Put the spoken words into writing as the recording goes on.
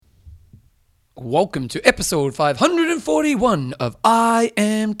Welcome to episode 541 of I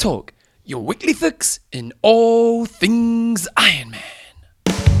Am Talk, your weekly fix in all things Iron Man.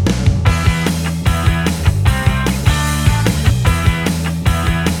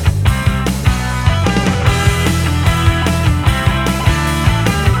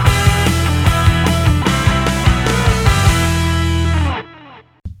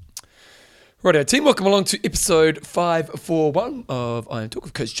 Righto team, welcome along to episode 541 of I Am Talk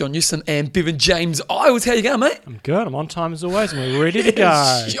with Coach John Newsom and Bevan James Iles. How you going, mate? I'm good. I'm on time as always, and we're ready to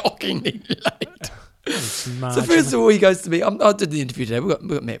go. Shockingly late. So first of all, he goes to me. I did the interview today. We got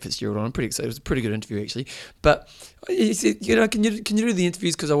Matt Fitzgerald on. I'm pretty excited. It was a pretty good interview actually. But he said, can you do the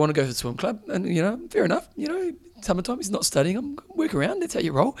interviews because I want to go to the swim club? And fair enough. Summertime. He's not studying. I'm work around. That's how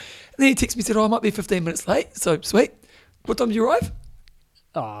you roll. And then he texted me, said, I might be 15 minutes late. So sweet. What time did you arrive?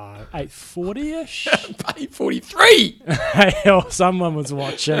 8:40ish. 8:43. Hell, someone was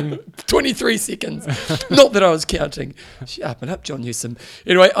watching. 23 seconds. Not that I was counting. Sharpen up, John Newsom.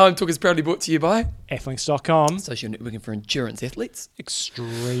 Anyway, I'm Talk is proudly brought to you by Athlinks.com. Social networking for endurance athletes.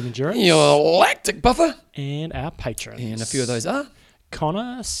 Extreme Endurance. Your lactic buffer. And our patrons. And a few of those are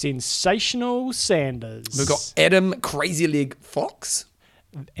Connor Sensational Sanders. We've got Adam Crazy Leg Fox.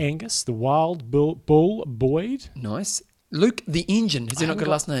 Angus the Wild Bull Boyd. Nice. Luke the Engine. Has he not got a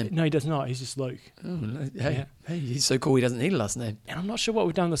last name? No, he does not. He's just Luke. Oh, hey, he's so cool he doesn't need a last name. And I'm not sure what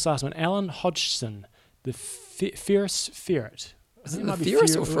we've done this last one. Alan Hodgson, the Fierce Ferret. Is it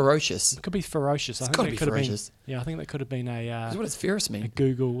Fierce or Ferocious? It could be Ferocious. It's got to be Ferocious. I think that could have been a... what does Ferris mean? A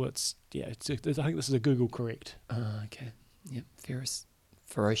Google. I think this is a Google correct. Okay. Yep,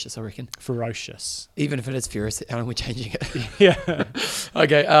 Ferocious, I reckon. Ferocious. Even if it is Ferris, Alan, we're changing it. Yeah.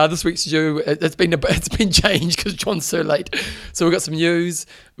 Okay, this week's due, it's been changed because John's so late. So we've got some news.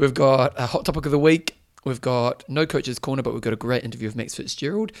 We've got a hot topic of the week. We've got no coach's corner, but we've got a great interview with Max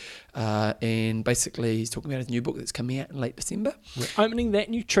Fitzgerald. And basically, he's talking about his new book that's coming out in late December. We're opening that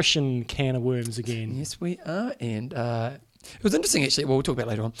nutrition can of worms again. Yes, we are. And it was interesting, actually. Well, we'll talk about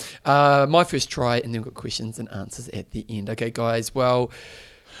it later on. My first try, and then we've got questions and answers at the end. Okay, guys. Well,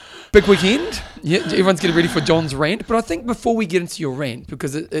 big weekend. Yeah, everyone's getting ready for John's rant. But I think before we get into your rant,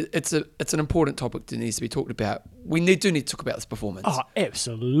 because it's an important topic that needs to be talked about, we do need to talk about this performance. Oh,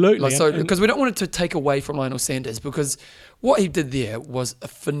 absolutely. Because we don't want it to take away from Lionel Sanders, because what he did there was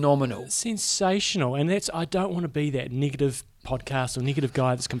phenomenal. Sensational. And I don't want to be that negative podcast or negative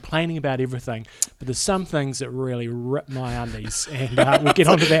guy that's complaining about everything, but there's some things that really rip my undies, and we'll get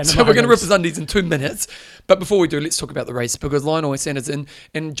onto that in a moment. So we're going to rip his undies in 2 minutes, but before we do, let's talk about the race, because Lionel Sanders and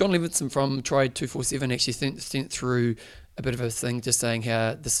John Levinson from Tried 247 actually sent through a bit of a thing just saying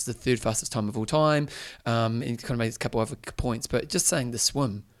how this is the third fastest time of all time, and kind of made a couple other points, but just saying the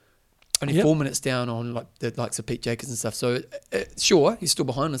swim, only 4 minutes down on like the likes of Pete Jacobs and stuff. So sure, he's still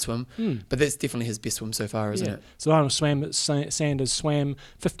behind the swim, but that's definitely his best swim so far, isn't it? So Lionel Sanders swam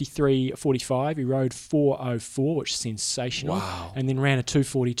 53.45. He rode 4.04, which is sensational. Wow. And then ran a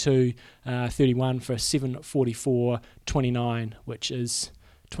 2:42.31 for 7:44.29, which is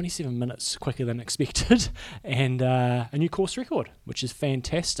 27 minutes quicker than expected, and a new course record, which is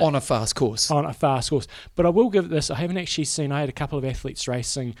fantastic. On a fast course. But I will give this, I haven't actually seen, I had a couple of athletes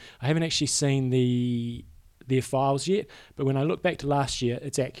racing, I haven't actually seen their files yet, but when I look back to last year,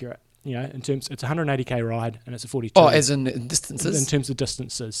 it's accurate. In terms, it's a 180k ride and it's a 42. Oh, as in distances? In terms of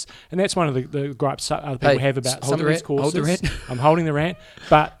distances. And that's one of the gripes other people have about some of these courses. Hold the rant. I'm holding the rant,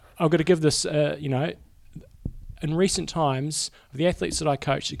 but I've got to give this, in recent times, the athletes that I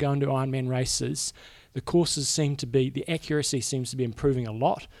coach that go into Ironman races, the accuracy seems to be improving a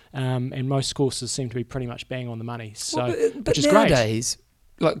lot, and most courses seem to be pretty much bang on the money. So, but which is nowadays,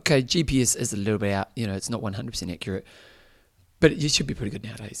 great. GPS is a little bit out. It's not 100% accurate, but you should be pretty good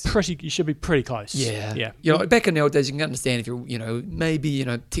nowadays. You should be pretty close. Yeah. Back in the old days, you can understand if maybe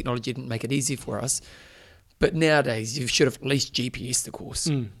technology didn't make it easy for us, but nowadays you should have at least GPS the course.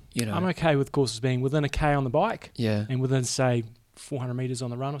 I'm okay with courses being within a K on the bike, and within, say, 400 metres on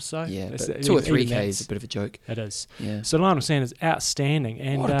the run or so. Yeah, but 2 or 3K is a bit of a joke. It is. Yeah. So Lionel Sanders, outstanding.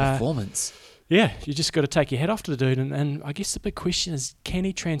 And, what a performance. Yeah, you just got to take your hat off to the dude. And I guess the big question is, can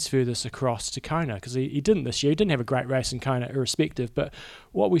he transfer this across to Kona? Because he didn't this year. He didn't have a great race in Kona, irrespective. But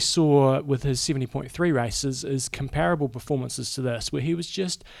what we saw with his 70.3 races is comparable performances to this, where he was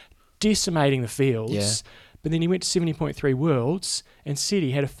just decimating the fields. Yeah. But then he went to 70.3 Worlds and said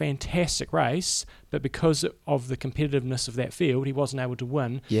he had a fantastic race, but because of the competitiveness of that field, he wasn't able to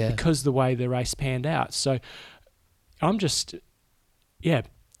win because of the way the race panned out. So I'm just, going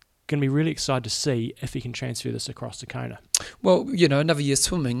to be really excited to see if he can transfer this across to Kona. Well, another year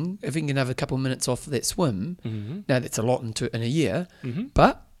swimming, if he can have a couple of minutes off of that swim, now that's a lot in a year,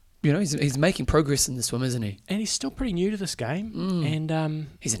 but he's making progress in the swim, isn't he? And he's still pretty new to this game. And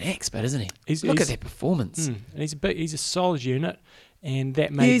he's an expert, isn't he? Look he's at that performance. And he's a solid unit, and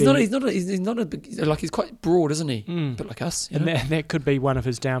that may he's not a big, like, he's quite broad, isn't he? A bit like us. And that could be one of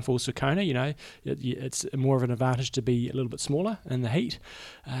his downfalls for Kona. It's more of an advantage to be a little bit smaller in the heat.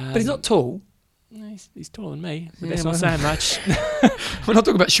 But he's not tall. No, he's taller than me, but that's not saying much. We're not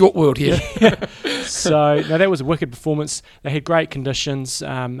talking about short world here. So, no, that was a wicked performance. They had great conditions.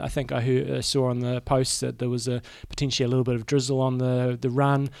 I think I saw on the post that there was potentially a little bit of drizzle on the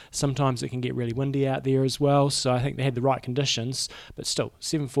run. Sometimes it can get really windy out there as well. So I think they had the right conditions. But still,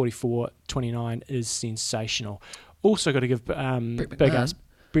 7:44.29 is sensational. Also got to give big ups.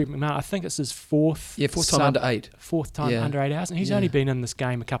 Brett McMahon, I think it's his fourth time under 8. Fourth time under 8 hours, and he's only been in this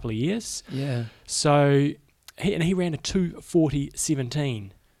game a couple of years. Yeah. So he ran a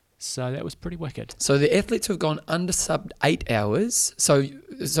 2:40.17. So that was pretty wicked. So the athletes who have gone under sub 8 hours. So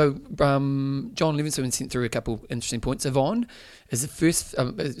John Levinson sent through a couple interesting points. Yvonne is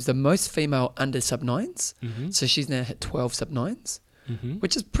the most female under sub 9s. So she's now hit 12 sub 9s.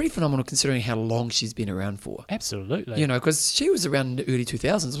 Which is pretty phenomenal considering how long she's been around for. Absolutely. Because she was around in the early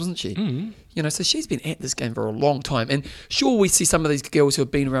 2000s, wasn't she? So she's been at this game for a long time. And sure, we see some of these girls who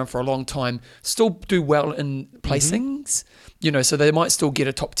have been around for a long time still do well in placings, so they might still get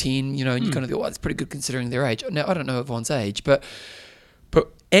a top 10, and you kind of go, that's pretty good considering their age. Now, I don't know Yvonne's age, but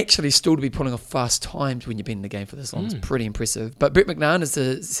actually still to be pulling off fast times when you've been in the game for this long is pretty impressive. But Brett McNahon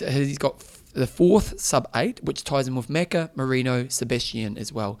he's got the fourth sub 8, which ties in with Macca, Marino, Sebastian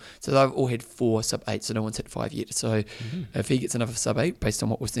as well. So they've all had 4 sub 8, so no one's hit 5 yet. So if he gets another sub 8, based on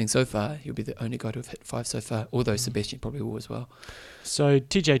what we're seeing so far, he'll be the only guy to have hit 5 so far, although Sebastian probably will as well. So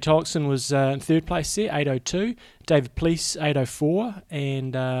TJ Tolkson was in third place there, 8:02. David Police, 8:04.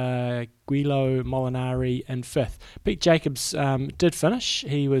 And Guilo Molinari in fifth. Pete Jacobs did finish.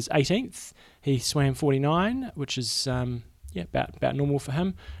 He was 18th. He swam 49, which is... about normal for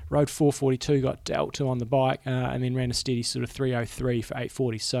him. Rode 4:42, got dealt to on the bike, and then ran a steady sort of 3:03 for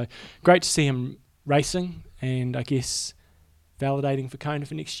 8:40. So great to see him racing, and I guess validating for Kona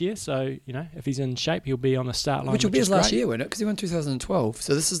for next year. So, if he's in shape, he'll be on the start line. Which will be his last year, won't it? Because he won 2012.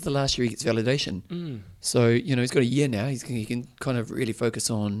 So this is the last year he gets validation. So, he's got a year now. He can kind of really focus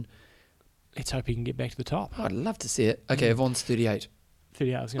on... Let's hope he can get back to the top. I'd love to see it. Okay, Yvonne's 38.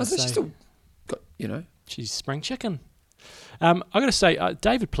 38, I was going to say. She's still got, She's spring chicken. I've got to say,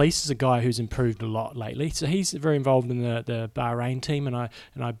 David Police is a guy who's improved a lot lately. So he's very involved in the Bahrain team, and I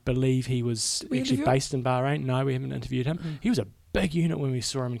believe he was actually based in Bahrain. No, we haven't interviewed him. He was a big unit when we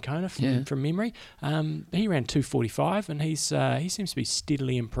saw him in Kona from memory. He ran 2:45, and he seems to be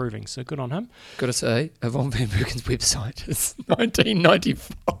steadily improving. So good on him. Got to say, Yvonne Van Berken's website is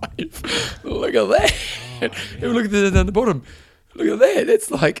 1995. Look at that! Look at that down the bottom. Look at that. That's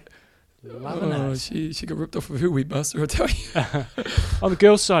like. She got ripped off of her webmaster, I'll tell you. On the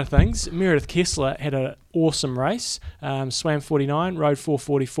girls' side of things, Meredith Kessler had an awesome race. Swam 49, rode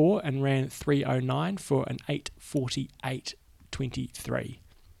 4:44, and ran 3:09 for an 8:48.23,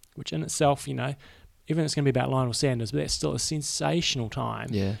 which in itself, even it's going to be about Lionel Sanders, but that's still a sensational time.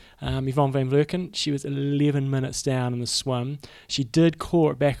 Yeah. Yvonne Van Vlerken, she was 11 minutes down in the swim. She did claw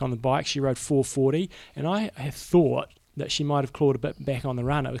it back on the bike. She rode 4:40, and I had thought that she might have clawed a bit back on the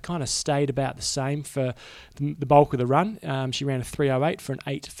run. It kind of stayed about the same for the bulk of the run. She ran a 3:08 for an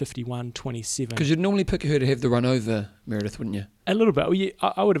 8:51.27. Because you'd normally pick her to have the run over Meredith, wouldn't you? A little bit. Well, yeah,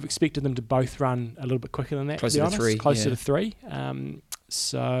 I would have expected them to both run a little bit quicker than that, closer to 3. Closer to 3.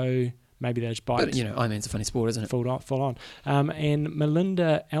 So maybe they just bite. But, Ironman's a funny sport, isn't it? Full on. And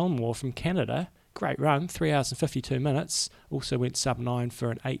Melinda Elmore from Canada, great run, 3 hours and 52 minutes, also went sub 9 for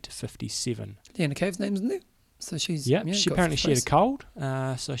an 8:57. Deanna Cave's name's in there. So she's she apparently she had a cold,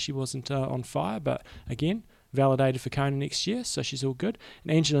 so she wasn't on fire. But again, validated for Kona next year, so she's all good.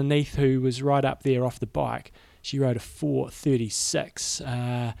 And Angela Neath, who was right up there off the bike, she rode a 4:36,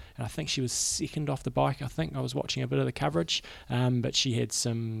 and I think she was second off the bike. I think I was watching a bit of the coverage, but she had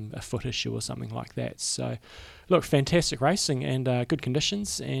a foot issue or something like that. So, look, fantastic racing and good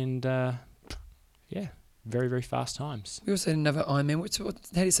conditions, and very very fast times. We also had another Ironman. How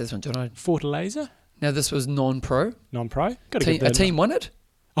do you say this one, John? Fortaleza. Now, this was non-pro. Non-pro? A team won it?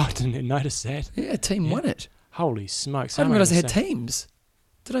 Oh, I didn't notice that. Yeah, a team won it. Holy smokes. I didn't realise they had teams.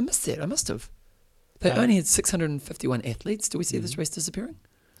 Did I miss that? I must have. They only had 651 athletes. Do we see this race disappearing?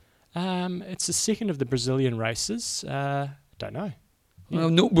 It's the second of the Brazilian races. Don't know. Yeah.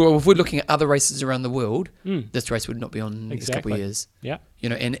 Well, if we're looking at other races around the world, this race would not be on in the next couple of years. Yeah.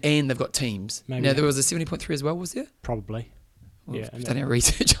 And they've got teams. Maybe now, there was a 70.3 as well, was there? Probably. Yeah, we've done our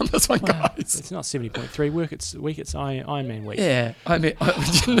research on this one, guys. It's not 70.3 week. It's Ironman week. Yeah, I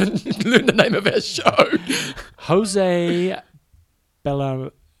didn't learn the name of our show. Jose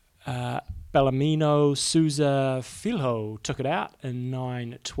Bellamino Souza Filho took it out in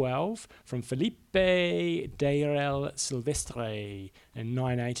 9:12 from Felipe Deirel Silvestre in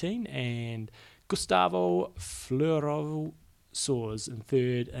 9:18, and Gustavo Fleuro Soares in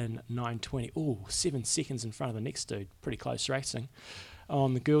third in 9:20. Oh, 7 seconds in front of the next dude. Pretty close racing.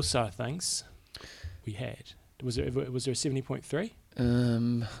 On the girls' side of things, we had. Was there a 70.3? I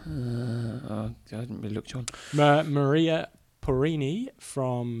didn't really look, John. Maria Porini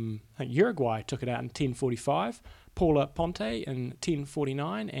from Uruguay took it out in 10:45. Paula Ponte in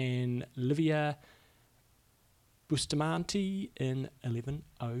 10:49, and Livia Bustamante in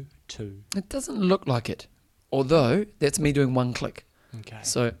 11:02. It doesn't look like it, although that's me doing one click. Okay.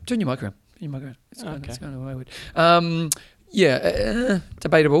 So turn your microphone. It's Okay. going away with.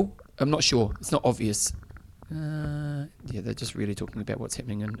 Debatable. I'm not sure. It's not obvious. They're just really talking about what's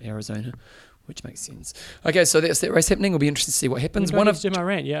happening in Arizona, which makes sense. Okay, so that's that race happening. We'll be interested to see what happens. Do my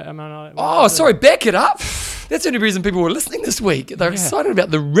rant, yeah. Sorry, back it up. That's the only reason people were listening this week. They're excited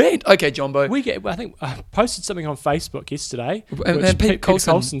about the rant. Okay, Jumbo. I think I posted something on Facebook yesterday, and which Pete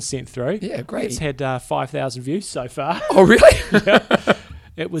Colson sent through. Yeah, great. It's had 5,000 views so far. Oh, really? Yeah.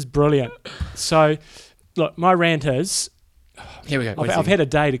 It was brilliant. So, look, my rant is... Here we go. I've had a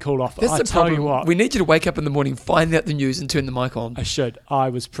day to cool off. That's I the tell problem. you what. We need you to wake up in the morning, find out the news, and turn the mic on. I should. I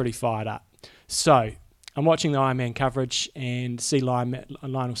was pretty fired up. So, I'm watching the Ironman coverage and see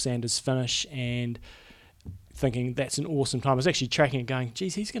Lionel Sanders finish and thinking that's an awesome time. I was actually tracking it going,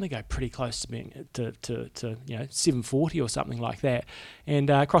 geez, he's going to go pretty close to being to 7:40 or something like that. And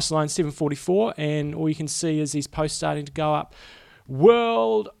across the line, 7:44, and all you can see is his post starting to go up.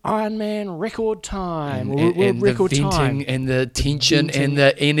 World Ironman record time. And record the venting time. and the tension and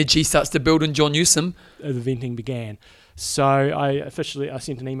the energy starts to build in John Newsom. The venting began. So I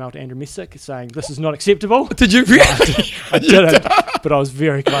sent an email to Andrew Messick saying this is not acceptable. Did you really? I didn't, but I was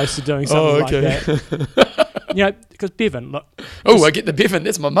very close to doing something like that. Because Bevan, look. I get the Bevan.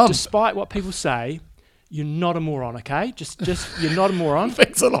 That's my mum. Despite what people say, you're not a moron, okay? Just you're not a moron.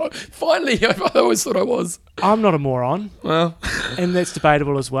 Thanks a lot. Finally, I always thought I was. I'm not a moron. Well. And that's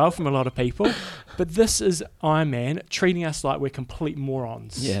debatable as well from a lot of people. But this is Ironman treating us like we're complete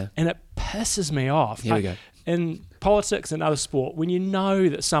morons. Yeah. And it pisses me off. Here we go. In politics and other sport, when you know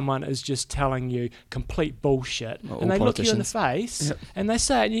that someone is just telling you complete bullshit, and they look you in the face, and they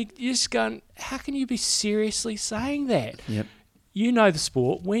say it, and you're just going, how can you be seriously saying that? Yep. You know the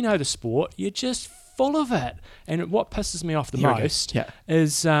sport, we know the sport, you're just full of it. And what pisses me off the most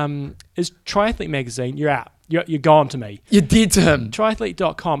is Triathlete Magazine. You're out. You're gone to me. You're dead to him.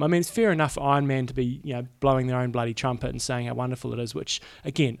 Triathlete.com. I mean, it's fair enough for Ironman to be blowing their own bloody trumpet and saying how wonderful it is, which,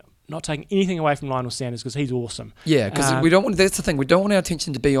 again, not taking anything away from Lionel Sanders because he's awesome. Yeah, because we don't want. That's the thing. We don't want our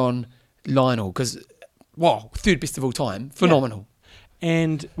attention to be on Lionel because, third best of all time, phenomenal. Yeah.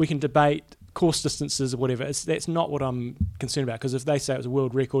 And we can debate course distances or whatever. That's not what I'm concerned about, because if they say it was a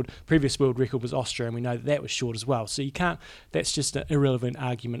world record, previous world record was Austria, and we know that was short as well. So you can't. That's just an irrelevant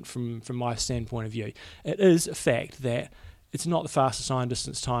argument from my standpoint of view. It is a fact that it's not the fastest iron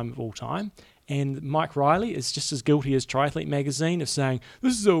distance time of all time. And Mike Riley is just as guilty as Triathlete Magazine of saying,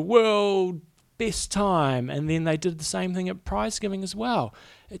 this is a world best time. And then they did the same thing at prize giving as well.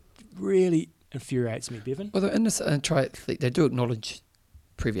 It really infuriates me, Bevan. Well, in this triathlete, they do acknowledge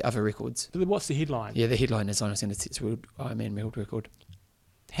previous other records. But what's the headline? Yeah, the headline is Lionel Sanders sets world Ironman world record.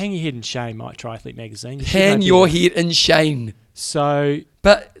 Hang your head in shame, Mike Triathlete Magazine. Hang your head in shame. So,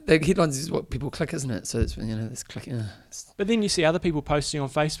 but the headlines is what people click, isn't it? So it's it's clicking. But then you see other people posting on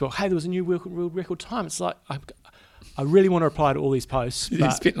Facebook, hey, there was a new world record time. It's like I really want to reply to all these posts. You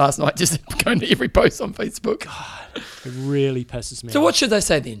spent last night just going to every post on Facebook. God, it really pisses me off. So what should they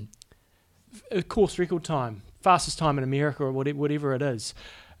say then? Course record time, fastest time in America, or whatever it is.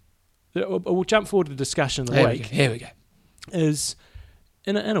 We'll jump forward to the discussion of the week. Here we go. Is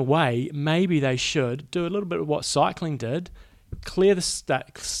in a way, maybe they should do a little bit of what cycling did, clear the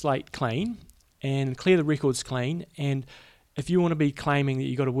slate clean and clear the records clean. And if you want to be claiming that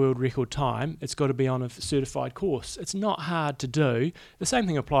you got a world record time, it's got to be on a certified course. It's not hard to do. The same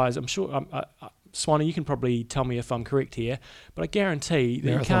thing applies, I'm sure, Swanee, you can probably tell me if I'm correct here, but I guarantee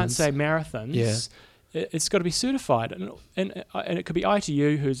that you can't say marathons. Yeah. It's got to be certified, and it could be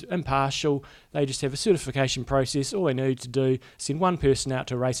ITU, who's impartial. They just have a certification process. All they need to do is send one person out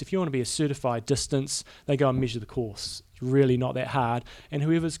to a race. If you want to be a certified distance, they go and measure the course. It's really not that hard, and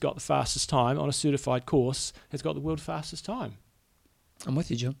whoever's got the fastest time on a certified course has got the world's fastest time. I'm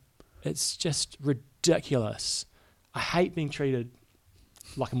with you, John. It's just ridiculous. I hate being treated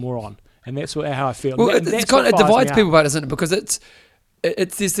like a moron, and that's how I feel. Well, it divides people, but isn't it? Because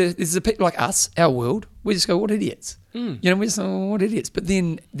there's a people like us, our world. We just go, what idiots? We just go, what idiots? But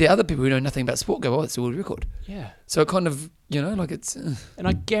then the other people who know nothing about sport go, oh, it's a world record. Yeah. So it kind of, like it's. And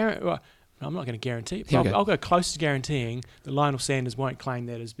I guarantee. Well, I'm not going to guarantee, but I'll go close to guaranteeing that Lionel Sanders won't claim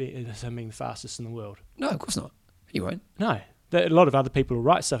that as him being the fastest in the world. No, of course not. He won't. No. A lot of other people will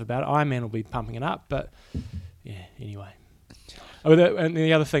write stuff about it. Ironman will be pumping it up, but yeah, anyway. And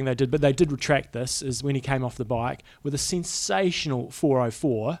the other thing they did retract this, is when he came off the bike with a sensational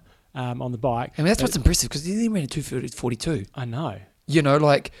 4:04 on the bike. I mean, that's what's impressive, because he ran a 2:42. I know.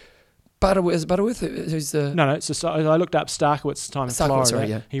 Butterworth, who's the... No, so I looked up Starkowitz's time in Florida. Sorry,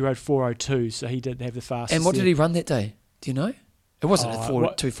 yeah. He rode 4:02, so he did have the fastest. And what did he run that day? Do you know? It wasn't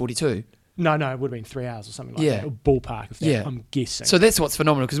 2:42. No, it would have been 3 hours or something like that. Or ballpark of that, yeah. I'm guessing. So that's what's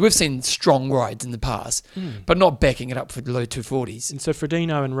phenomenal, because we've seen strong rides in the past, but not backing it up for the low 240s. And so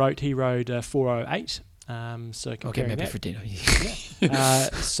Frodeno and Roth, he rode 4:08. So okay, maybe that. Frodeno. Yeah.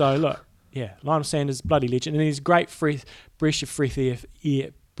 So look, Lionel Sanders, bloody legend, and he's a great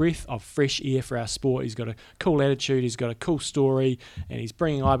breath of fresh air for our sport. He's got a cool attitude, he's got a cool story, and he's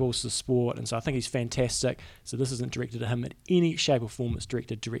bringing eyeballs to the sport, and so I think he's fantastic. So this isn't directed at him in any shape or form, it's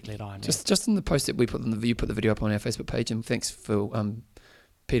directed directly at Ironman. Just in the post that we put you put the video up on our Facebook page, and thanks for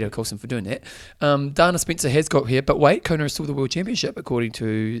Peter Coulson for doing that. Dana Spencer has got here, but wait, Kona is still the world championship according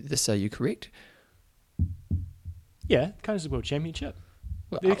to this. Are you correct? Yeah, Kona's the world championship.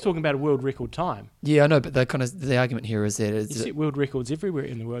 They're talking about a world record time. Yeah, I know, but the argument here is that you see world records everywhere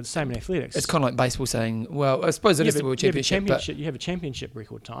in the world. Same in athletics. It's kind of like baseball saying, well, I suppose it is the world championship. You have a championship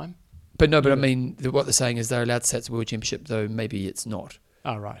record time. But I mean, what they're saying is they're allowed to say it's a world championship, though maybe it's not.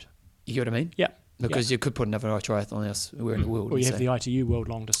 Oh, right. You get what I mean? Yeah. Because you could put another triathlon else where in the world. Or you have the ITU World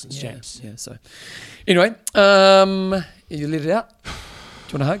Long Distance Champs. Yeah, so. Anyway, you let it out? Do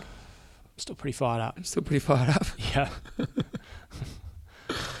you want a hug? Still pretty fired up. Yeah.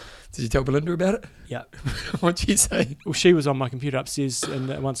 Did you tell Belinda about it? Yeah. What'd she say? Well, she was on my computer upstairs,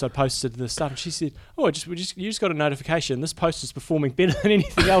 and once I posted the stuff, and she said, "Oh, you just got a notification. This post is performing better than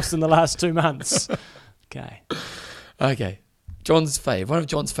anything else in the last 2 months." Okay. John's fave. One of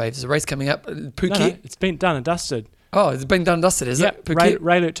John's faves is a race coming up. Phuket. No, it's been done and dusted. Oh, it's been done and dusted, is it?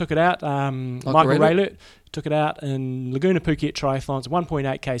 Raylert took it out. Michael Raylert took it out in Laguna Phuket Triathlons,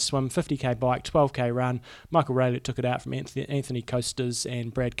 1.8k swim, 50k bike, 12k run. Michael Raylert took it out from Anthony Costas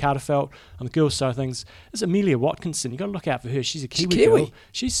and Brad Carterfelt. On the girls' side of things, there's Amelia Watkinson. You've got to look out for her. She's a Kiwi girl.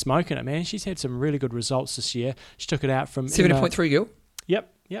 She's smoking it, man. She's had some really good results this year. She took it out from... 70.3 girl?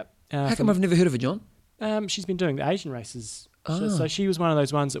 Yep. How come I've never heard of her, John? She's been doing the Asian races. Oh. So she was one of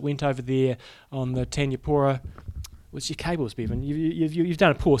those ones that went over there on the Tanyapura... What's your cables, Bevan? You've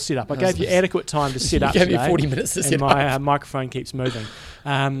done a poor setup. I gave you adequate time to set up. You gave me 40 minutes to set up. And my microphone keeps moving.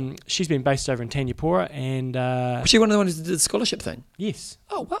 She's been based over in Tanyapura, and was she one of the ones who did the scholarship thing? Yes.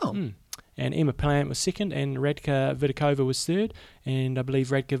 Oh wow. And Emma Plant was second, and Radka Vitakova was third, and I believe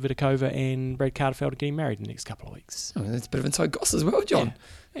Radka Vitakova and Brad Carterfeld are getting married in the next couple of weeks. Oh, that's a bit of inside goss as well, John.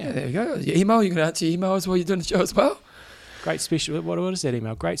 Yeah, there you go. Your email, you can answer your email as well. You're doing the show as well. Great special. What is that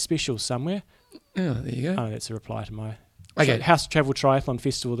email? Great special somewhere. Oh, there you go. Oh, that's a reply to my House Travel Triathlon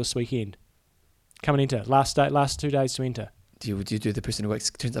Festival this weekend. Come and enter. Last 2 days to enter. Do you do the person who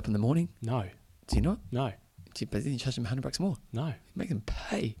turns up in the morning? No. Do you not? No. But then you charge them $100 more. No. You make them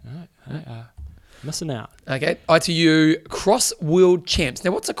pay. No. Missing out. Okay. ITU Cross World Champs.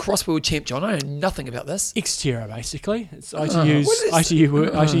 Now, what's a Cross World Champ, John? I know nothing about this. Xterra, basically. It's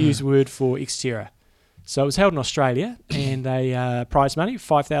ITU's word for Xterra. So it was held in Australia, and they prize money,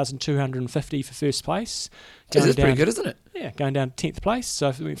 $5,250 for first place. That's pretty good, isn't it? Yeah, going down to 10th place.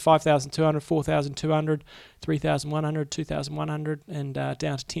 So $5,200, $4,200, $3,100, $2,100, and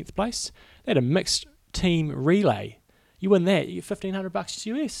down to 10th place. They had a mixed team relay. You win that, you get $1,500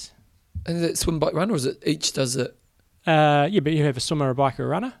 US. And is it swim, bike, run, or is it each does it? Yeah, but you have a swimmer, a biker, a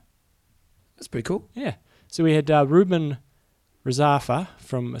runner. That's pretty cool. Yeah. So we had Ruben Razafa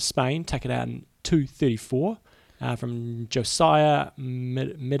from Spain take it out in 2:34. From Josiah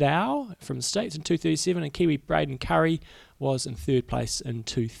Middow from the States in 2:37, and Kiwi Braden Curry was in third place in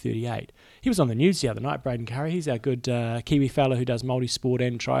 2:38. He was on the news the other night, Braden Curry. He's our good Kiwi fella who does multi-sport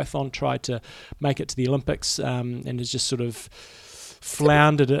and triathlon, tried to make it to the Olympics and has just sort of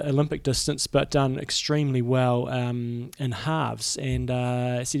floundered at Olympic distance, but done extremely well in halves, and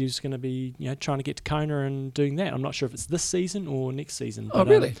said he was going to be trying to get to Kona and doing that. I'm not sure if it's this season or next season. But,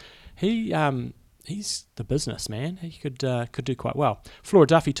 really? He's the business man. He could do quite well. Flora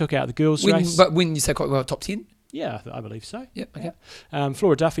Duffy took out the girls race. But when you say quite well, top 10? Yeah, I believe so. Yep, okay. Yeah.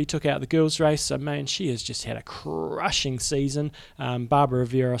 Flora Duffy took out the girls' race. So, man, she has just had a crushing season. Barbara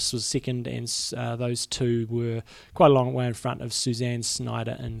Riveros was second, and those two were quite a long way in front of Suzanne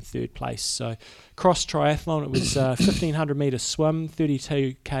Snyder in third place. So, cross triathlon, it was 1,500 metre swim,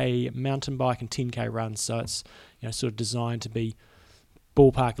 32k mountain bike, and 10k run. So it's sort of designed to be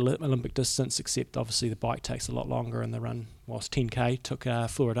ballpark Olympic distance, except obviously the bike takes a lot longer and the run, whilst 10k took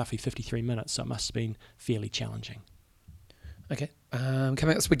Flora Duffy 53 minutes, so it must have been fairly challenging. Okay.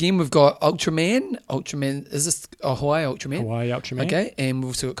 Coming up this weekend, we've got Ultraman. Ultraman, is this Hawaii Ultraman? Hawaii Ultraman. Okay, and we've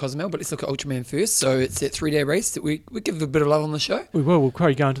also got Cozumel, but let's look at Ultraman first. So it's that 3-day race that we give a bit of love on the show. We will. We'll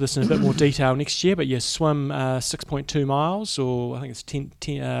probably go into this in a bit more detail next year, but you swim 6.2 miles, or I think it's 10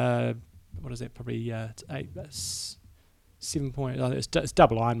 what is that, probably it's 8... 7 point. It's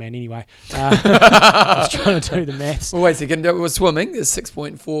double Ironman anyway. I was trying to do the maths. Well, wait a second. It was swimming. It's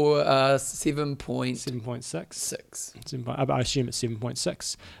 6.4, 7.6. I assume it's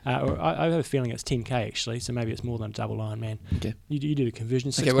 7.6. I have a feeling it's 10k actually, so maybe it's more than a double Ironman. Okay. You do the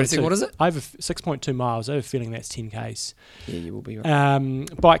conversion. Okay, what is it? I have 6.2 miles. I have a feeling that's 10k's. Yeah, you will be right.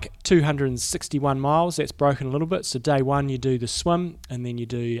 Bike 261 miles. That's broken a little bit. So day one you do the swim, and then you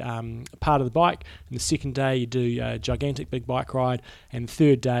do part of the bike. And the second day you do a gigantic big bike ride, and the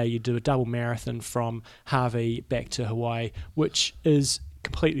third day you do a double marathon from Harvey back to Hawaii, which is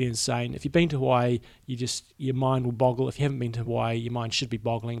completely insane. If you've been to Hawaii, your mind will boggle. If you haven't been to Hawaii, your mind should be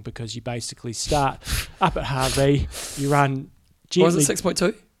boggling, because you basically start up at Harvey, you run gently. What was it,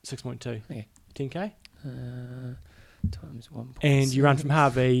 6.2? 6.2. Okay. 10k? Times 1.7. And you run from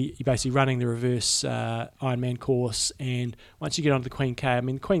Harvey, you're basically running the reverse Ironman course, and once you get onto the Queen K,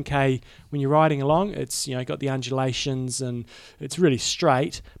 Queen K, when you're riding along, it's got the undulations and it's really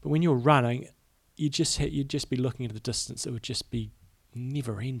straight, but when you're running, you'd just be looking at the distance. It would just be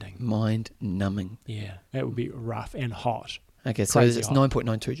never ending. Mind numbing. Yeah, that would be rough and hot. Okay, so it's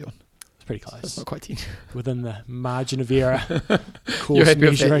 9.92, John. It's pretty close. That's not quite 10. Within the margin of error. You're happy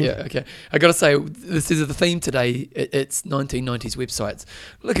with that? Yeah, okay. I got to say, this is the theme today. It's 1990s websites.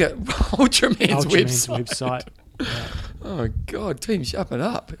 Look at Ultraman's website. Yeah. Oh, God, team, sharpen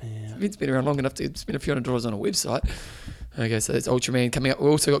up. Yeah. It's been around long enough to spend a few $100 on a website. Okay, so it's Ultraman coming up.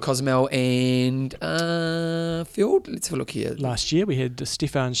 We've also got Cozumel and Field. Let's have a look here. Last year we had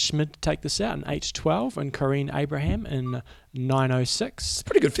Stefan Schmid take this out in 8:12 and Corrine Abraham in 9:06. It's a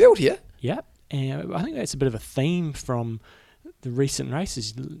pretty good field here. Yeah, and I think that's a bit of a theme from the recent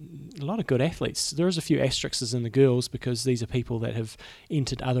races. A lot of good athletes. There is a few asterisks in the girls, because these are people that have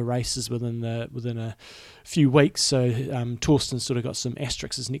entered other races within a few weeks. So Torsten's sort of got some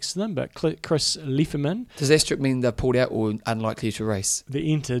asterisks next to them. But Chris Lieferman. Does asterisk mean they're pulled out or unlikely to race? They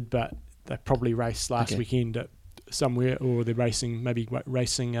entered, but they probably raced last weekend at somewhere, or they're racing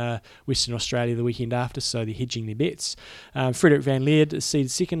Western Australia the weekend after, so they're hedging their bets. Frederick Van Leerd is seeded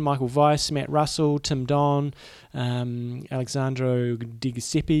second, Michael Weiss, Matt Russell, Tim Don, Alexandro Di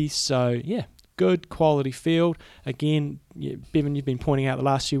Giuseppe. So yeah, good quality field. Again, Bevan, you've been pointing out the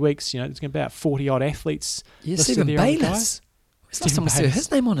last few weeks, there's going to be about 40 odd athletes. Yeah, Stephen Bayliss. Last time I saw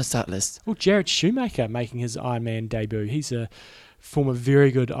his name on the start list. Well, Jared Shoemaker making his Ironman debut. He's a former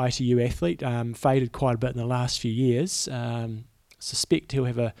very good ITU athlete, faded quite a bit in the last few years. Suspect he'll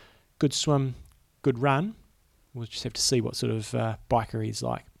have a good swim, good run. We'll just have to see what sort of biker he's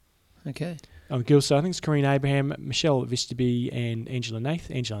like. Okay. On the girls' side, I think it's Corrine Abraham, Michelle Vestaby and Angela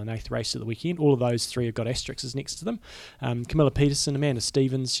Nath. Angela Nath raced at the weekend. All of those three have got asterisks next to them. Camilla Peterson, Amanda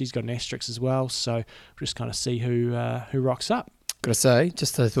Stevens, she's got an asterisk as well. So we'll just kind of see who rocks up. Got to say,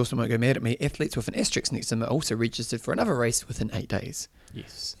 just so Thorsten won't go mad at me, athletes with an asterisk next to them are also registered for another race within 8 days.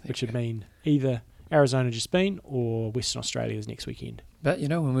 Yes, which would mean either Arizona just been or Western Australia's next weekend. But,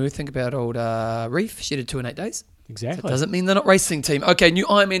 when we think about old Reef, she did 2 in 8 days. Exactly. So it doesn't mean they're not racing team. Okay, new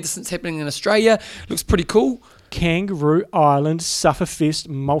Ironman distance happening in Australia. Looks pretty cool. Kangaroo Island Sufferfest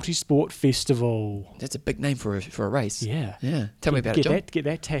Multisport Festival. That's a big name for a race. Yeah. Yeah. Tell me about it, John. Get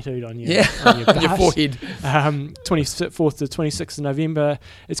that tattooed on your on your forehead. 24th to 26th of November.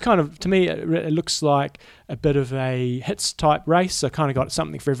 It's kind of, to me, it looks like a bit of a hits type race. So kind of got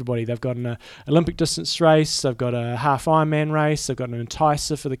something for everybody. They've got an Olympic distance race. They've got a half Ironman race. They've got an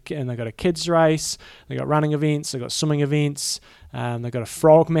enticer and they've got a kids race. They've got running events. They've got swimming events. They've got a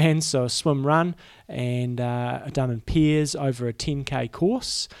frogman, so a swim run, and done in pairs over a 10k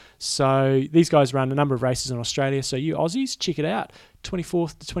course. So these guys run a number of races in Australia. So you Aussies, check it out.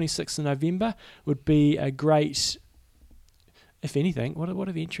 24th to 26th of November would be a great, if anything, what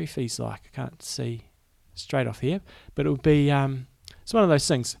are the entry fees like? I can't see straight off here, but it would be, it's one of those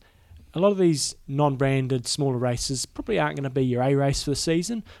things. A lot of these non-branded smaller races probably aren't going to be your A race for the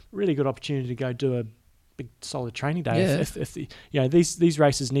season. Really good opportunity to go do a big solid training day. Yeah. If these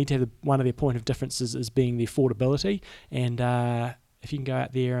races need to have one of their point of differences as being the affordability, and if you can go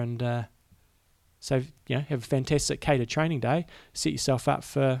out there and have a fantastic catered training day, set yourself up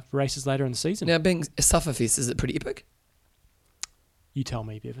for races later in the season. Now, being a Sufferfest, is it pretty epic? You tell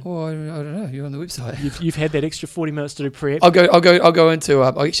me, Bevan. Oh, I don't know. You're on the website. You've had that extra 40 minutes to do prep. I'll go into.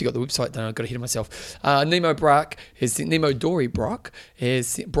 I actually got the website down. I got ahead of myself. Nemo Dory Brock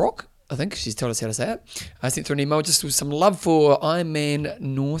has Brock. I think she's told us how to say it. I sent through an email just with some love for Ironman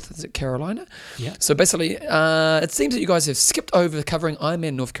North Carolina. Yeah. So basically, it seems that you guys have skipped over covering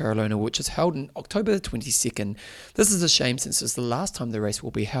Ironman North Carolina, which is held in October 22nd. This is a shame since it's the last time the race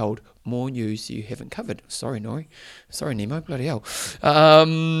will be held. More news you haven't covered. Sorry, Nori. Sorry, Nemo. Bloody hell.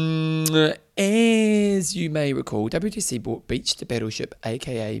 As you may recall, WTC bought Beach to Battleship,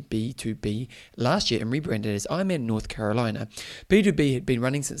 aka B2B, last year and rebranded as Ironman North Carolina. B2B had been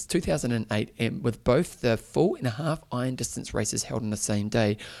running since 2008, and with both the full and half iron distance races held on the same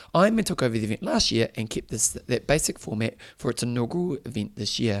day. Ironman took over the event last year and kept that basic format for its inaugural event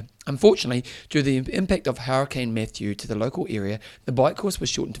this year. Unfortunately, due to the impact of Hurricane Matthew to the local area, the bike course was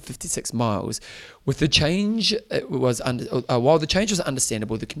shortened to 56 miles. With the change, while the change was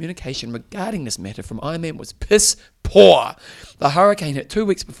understandable, the communication regarding this matter from Ironman was piss poor. The hurricane hit 2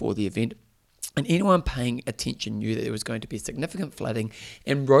 weeks before the event, and anyone paying attention knew that there was going to be significant flooding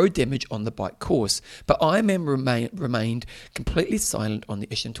and road damage on the bike course. But Ironman remained completely silent on the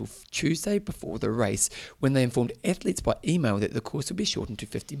issue until Tuesday before the race, when they informed athletes by email that the course would be shortened to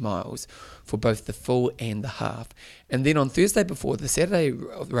 50 miles for both the full and the half. And then on Thursday before the Saturday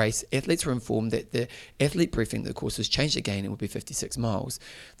race, athletes were informed that the athlete briefing that the course was changed again and would be 56 miles.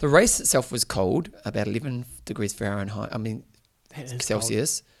 The race itself was cold, about 11 degrees Fahrenheit.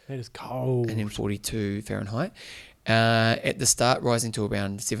 Celsius. Cold. That is cold. And then 42 Fahrenheit. At the start, rising to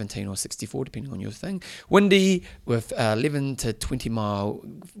around 17 or 64, depending on your thing. Windy with 11 to 20 mile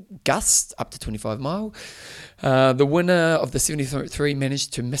gusts, up to 25 mile. The winner of the 73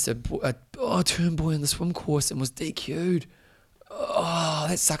 managed to miss a turn buoy on the swim course and was DQ'd. Oh,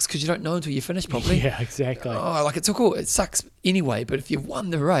 that sucks because you don't know until you finish probably. Yeah, exactly. Oh, like it sucks anyway, but if you've won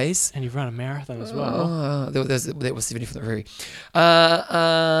the race... And you've run a marathon as well. That was 73.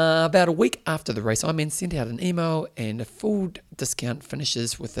 About a week after the race, Ironman sent out an email and a full discount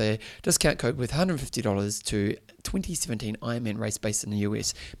finishes with a discount code with $150 to 2017 Ironman race based in the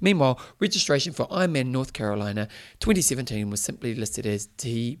US. Meanwhile, registration for Ironman North Carolina 2017 was simply listed as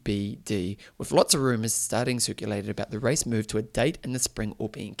TBD, with lots of rumours starting circulated about the race move to a date in the spring or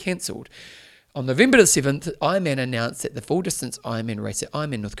being cancelled. On November the 7th, Ironman announced that the full-distance Ironman race at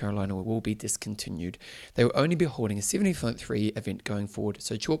Ironman North Carolina will be discontinued. They will only be holding a 70.3 event going forward,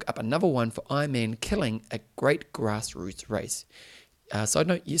 so chalk up another one for Ironman killing a great grassroots race. Side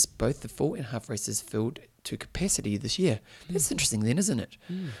note, yes, both the full and half races filled to capacity this year. That's interesting then, isn't it?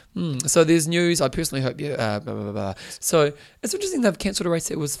 So there's news. I personally hope you... So it's interesting they've cancelled a race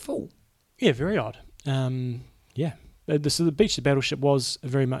that was full. Yeah, very odd. Yeah. So the Beach to Battleship was a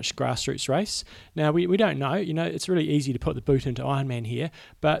very much grassroots race. Now, we don't know. It's really easy to put the boot into Ironman here,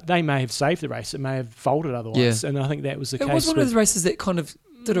 but they may have saved the race. It may have folded otherwise, and I think that was the case. It was one of those races that kind of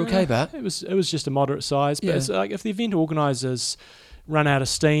did okay, but... It was just a moderate size, but it's like if the event organisers run out of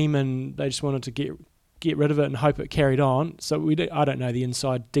steam and they just wanted to get rid of it and hope it carried on. So I don't know the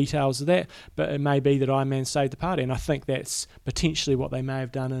inside details of that, but it may be that Ironman saved the party, and I think that's potentially what they may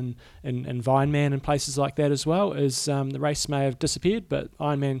have done in Vineman and places like that as well, is the race may have disappeared, but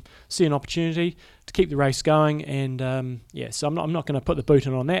Ironman see an opportunity to keep the race going, and so I'm not going to put the boot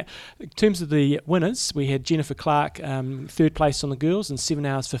in on that. In terms of the winners, we had Jennifer Clark, third place on the girls in 7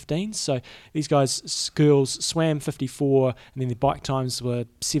 hours 15. So these girls swam 54, and then their bike times were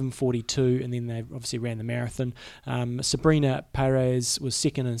 7:42, and then they obviously ran the marathon. Sabrina Perez was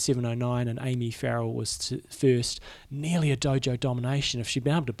second in 7:09, and Amy Farrell was first. Nearly a dojo domination. If she'd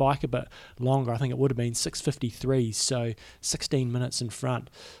been able to bike a bit longer, I think it would have been 6:53, so 16 minutes in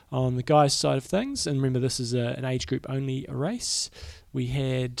front. On the guys' side of things, and remember this is an age group only race, we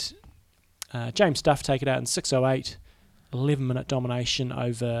had James Duff take it out in 6:08, 11-minute domination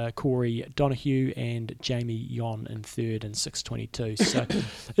over Corey Donahue, and Jamie Yon in third in 6:22. So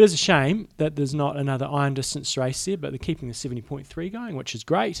it is a shame that there's not another iron distance race there, but they're keeping the 70.3 going, which is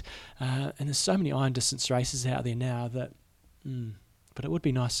great. And there's so many iron distance races out there now that, but it would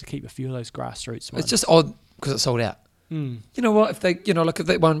be nice to keep a few of those grassroots ones. It's just odd because it's sold out. You know what? If they, like if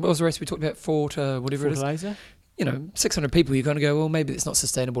that one, what was the race we talked about, Fort whatever it is? Laser? 600 people, you're going to go, well, maybe it's not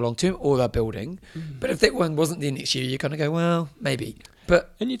sustainable long term, or they're building. But if that one wasn't there next year, you're going to go, well, maybe.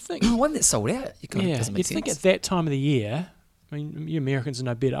 But and you'd think one that's sold out, doesn't make sense. You'd think at that time of the year, I mean, you Americans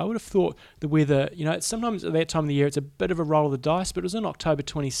know better. I would have thought the weather, sometimes at that time of the year it's a bit of a roll of the dice, but it was on October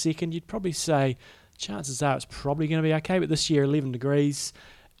 22nd. You'd probably say chances are it's probably going to be okay, but this year 11 degrees.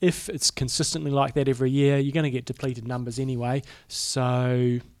 If it's consistently like that every year, you're going to get depleted numbers anyway.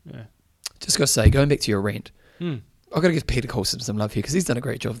 So, yeah. Just got to say, going back to your rant, I've got to give Peter Colson some love here because he's done a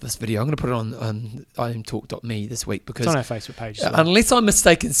great job with this video. I'm going to put it on imtalk.me this week because it's on our Facebook page. Unless I'm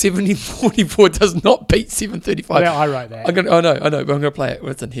mistaken, 1744 does not beat 735. Yeah, I wrote that. I know, but I'm going to play it.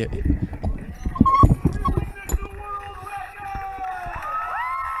 What's in here?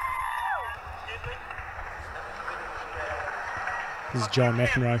 This is John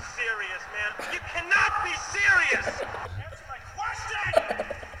McEnroe. Serious, man. You cannot be serious. Answer my question.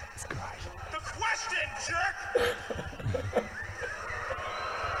 It's great. The question, jerk.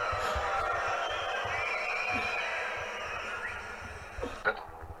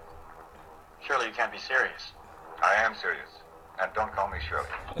 Surely you can't be serious. I am serious. And don't call me Shirley.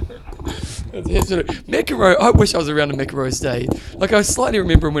 McEnroe, I wish I was around on McEnroe's day. Like, I slightly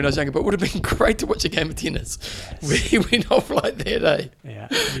remember him when I was younger, but it would have been great to watch a game of tennis where he went off like that, eh? Yeah.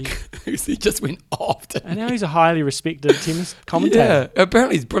 He just went off. And now he's a highly respected tennis commentator. Yeah,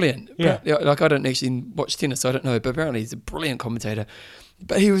 apparently he's brilliant. Yeah. Like, I don't actually watch tennis, so I don't know, but apparently he's a brilliant commentator.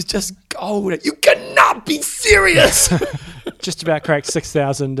 But he was just gold. You cannot be serious! Just about cracked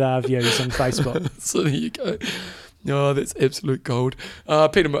 6,000 views on Facebook. So there you go. No, that's absolute gold.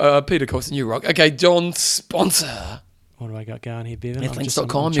 Peter Colson, you rock. Okay, John's sponsor. What do I got going here, Bevan?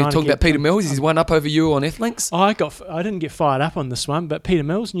 Athlinks.com. You're talking about Peter Mills. He's one up over you on Athlinks. I didn't get fired up on this one, but Peter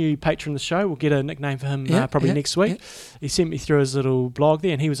Mills, new patron of the show, we'll get a nickname for him next week. Yeah. He sent me through his little blog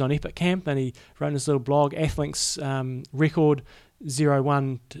there, and he was on Epic Camp, and he wrote in his little blog, Athlinks record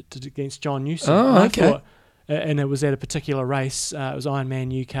 0-1 against John Newsom. Oh, okay. And it was at a particular race. It was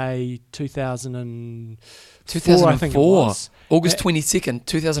Ironman UK 2004, I think it 2004. was. August 22nd,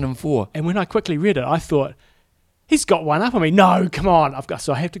 2004. And when I quickly read it, I thought, he's got one up on me. No, come on.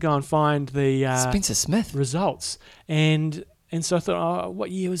 So I have to go and find the Spencer Smith results. And so I thought,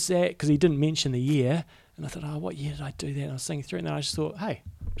 what year was that? Because he didn't mention the year. And I thought, what year did I do that? And I was thinking through it, and then I just thought, hey,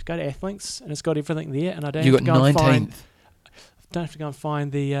 just go to Athlinks, and it's got everything there. And I don't have to go and find... Don't have to go and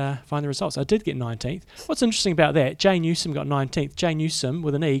find the results. I did get 19th. What's interesting about that? Jay Newsom got 19th. Jay Newsom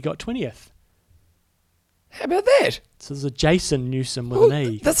with an E got 20th. How about that? So there's a Jason Newsom with an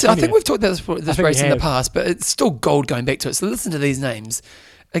E. I think we've talked about this race in the past, but it's still gold going back to it. So listen to these names.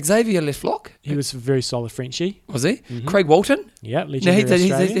 Xavier Lefloc. He was a very solid Frenchie. Was he? Mm-hmm. Craig Walton. Yeah, legendary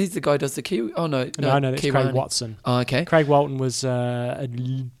Australian. He's the guy who does the Kiwi. Oh, no. No, that's Craig Watson. Oh, okay. Craig Walton was a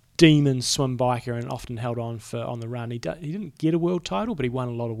demon swim biker and often held on the run. He didn't get a world title, but he won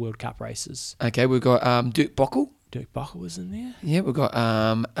a lot of World Cup races. Okay, we've got Dirk Bockel. Dirk Bockel was in there. Yeah, we've got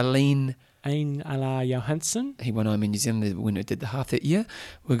Aline Ala Johansson. He won Ironman New Zealand, the winner did the half that year.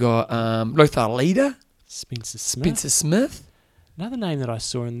 We've got Lothar Leder. Spencer Smith. Another name that I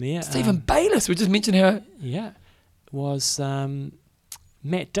saw in there. Stephen Bayliss. We just mentioned how... Yeah. Was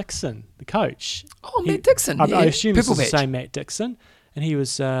Matt Dixon, the coach. Oh, Matt Dixon. I assume it's the same Matt Dixon. And he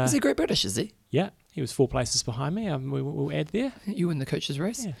was... is he Great British, is he? Yeah. He was 4 places behind me. We'll add there. You win the coach's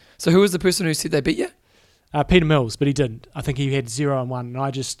race? Yeah. So who was the person who said they beat you? Peter Mills, but he didn't. I think he had 0-1, and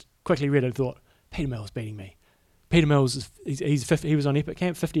I just quickly read it and thought, Peter Mills beating me. Peter Mills, he was on Epic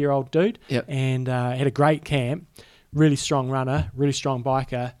Camp, 50-year-old dude, and had a great camp, really strong runner, really strong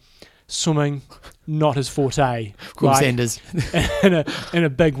biker. Swimming, not his forte. Cool Sanders. in a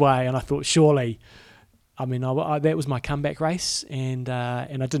big way, and I thought, surely... I mean, that was my comeback race, and I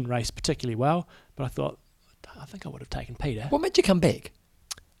didn't race particularly well, but I think I would have taken Peter. What made you come back?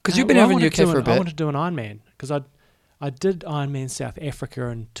 Because you've been over in the UK for a bit. I wanted to do an Ironman, because I did Ironman South Africa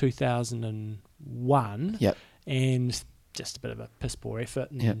in 2001, and just a bit of a piss poor effort,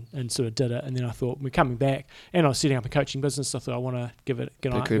 and sort of did it. And then I thought, we're coming back, and I was setting up a coaching business, so I thought I want to give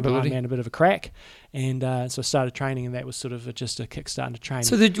Ironman a bit of a crack, and so I started training, and that was sort of just a kickstart into training.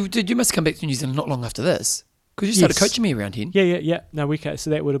 So did you must come back to New Zealand not long after this? Because you started coaching me around here. Yeah. No, so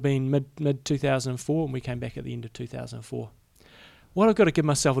that would have been mid 2004, and we came back at the end of 2004. What I've got to give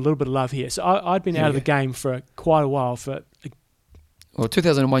myself a little bit of love here. So I'd been out of the game for quite a while.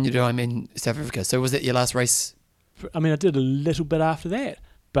 2001 you did Ironman South Africa. So was that your last race? I mean, I did a little bit after that,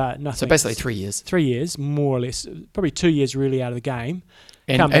 but nothing. So basically 3 years. 3 years, more or less. Probably 2 years really out of the game.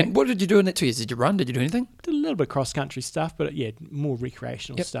 And what did you do in that 2 years? Did you run? Did you do anything? Did a little bit of cross-country stuff, but more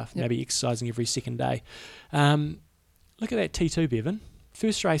recreational stuff. Maybe exercising every second day. Look at that T2, Bevan.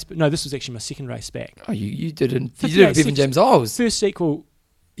 First race, but no, this was actually my second race back. Oh, you did it with Bevan James Eyles. First sequel.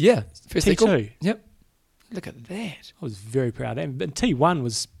 Yeah, first T2. sequel. Yep. Look at that. I was very proud of that. But T1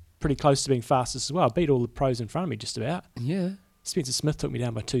 was pretty close to being fastest as well. I beat all the pros in front of me just about. Yeah. Spencer Smith took me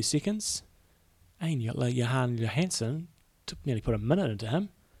down by 2 seconds. And Johan Johansson nearly put a minute into him.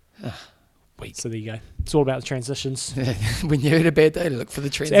 Weak. So there you go. It's all about the transitions. When you're in a bad day, look for the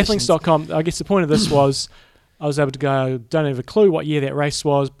transitions. So Athlinks.com, I guess the point of this was I was able to go, don't have a clue what year that race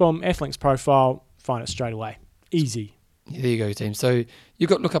was. Boom, Athlinks profile, find it straight away. Easy. Yeah, there you go, team. So you've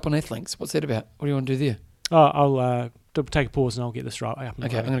got to look up on Athlinks. What's that about? What do you want to do there? I'll take a pause and I'll get this right up.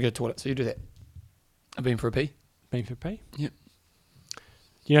 Okay, I'm going to go to the toilet. So you do that. I've been for a pee. Been for a pee? Yep.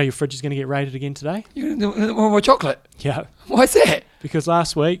 Do you know your fridge is going to get raided again today? You want my chocolate? Yeah. Why is that? Because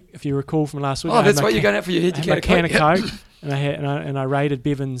last week, if you recall from last week, that's why you're going out for your head. I had a can of Coke, and I raided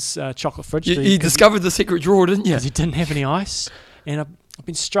Bevan's chocolate fridge. You discovered the secret drawer, didn't you? Because he didn't have any ice, and I've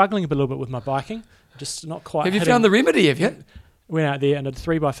been struggling a little bit with my biking, just not quite. Have you found the remedy? Have you? Went out there and did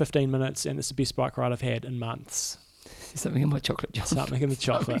 3 by 15 minutes, and it's the best bike ride I've had in months. There's something in my chocolate, John. Something in the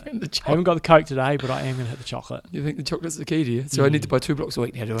chocolate. I haven't got the Coke today, but I am going to hit the chocolate. You think the chocolate's the key to you? So I need to buy 2 blocks a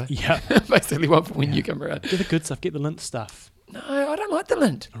week now, do I? Yeah. Basically one for when you come around. Get the good stuff. Get the Lindt stuff. No, I don't like the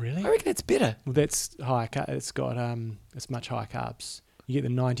Lindt. Oh, really? I reckon it's better. Well, that's high. It's got it's much higher carbs. You get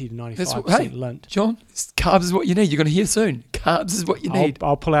the 90 to 95% Lindt. John, carbs is what you need. You're going to hear soon. Carbs is what you need.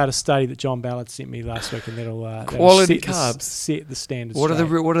 I'll pull out a study that John Ballard sent me last week, and that'll quality set carbs. Set the standards. What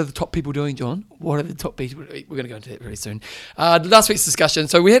are the top people doing, John? What are the top people doing? We're going to go into that very soon. Last week's discussion.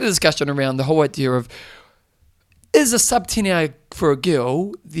 So we had a discussion around the whole idea of, is a sub 10 hour for a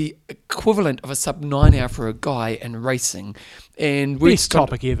girl the equivalent of a sub 9 hour for a guy in racing? And best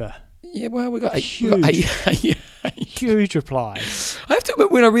topic ever. Yeah, well, we got huge replies. I have to admit,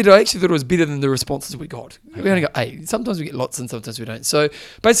 when I read it, I actually thought it was better than the responses we got. Okay. We only got 8. Sometimes we get lots and sometimes we don't. So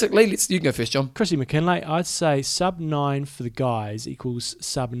basically, you can go first, John. Chrissy McKinley, I'd say sub 9 for the guys equals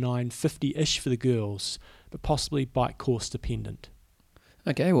sub 950-ish for the girls, but possibly bike course dependent.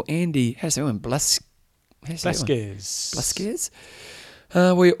 Okay, well, Andy, how's that one? Blasquez.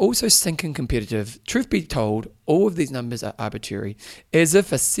 We're also stinking competitive. Truth be told, all of these numbers are arbitrary. As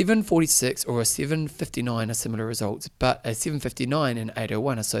if a 746 or a 759 are similar results, but a 759 and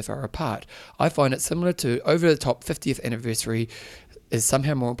 801 are so far apart. I find it similar to over the top 50th anniversary is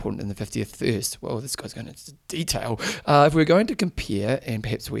somehow more important than the 50th first. Well, this guy's going into detail. If we're going to compare, and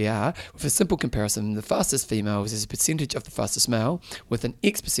perhaps we are, with a simple comparison, the fastest females as a percentage of the fastest male, with an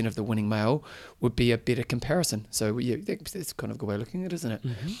X% of the winning male, would be a better comparison. So yeah, that's kind of a good way of looking at it, isn't it?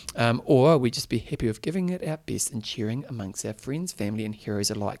 Mm-hmm. Or we just be happy with giving it our best and cheering amongst our friends, family, and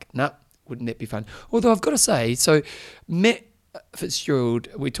heroes alike. Wouldn't that be fun? Although I've got to say, so Matt Fitzgerald,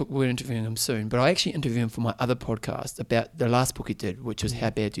 we're interviewing him soon, but I actually interviewed him for my other podcast about the last book he did, which was How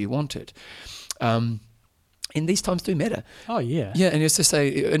Bad Do You Want It? And these times do matter. Oh, yeah. Yeah, and it's to say,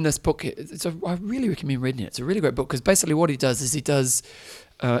 in this book, I really recommend reading it. It's a really great book, because basically what he does is each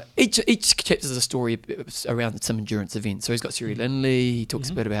chapter is a story around some endurance event. So he's got Siri Lindley, he talks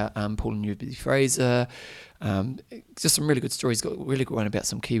a bit about Paul and Newby Fraser, just some really good stories. He's got a really good one about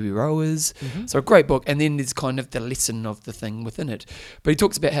some Kiwi rowers. So a great book. And then there's kind of the lesson of the thing within it. But he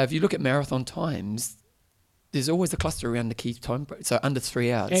talks about how if you look at marathon times, there's always a cluster around the key time, so under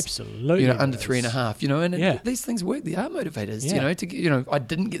 3 hours. Absolutely. Under 3.5, and these things work. They are motivators, I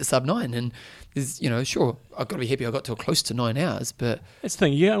didn't get the sub 9, and there's, sure, I've got to be happy I got to close to 9 hours, but that's the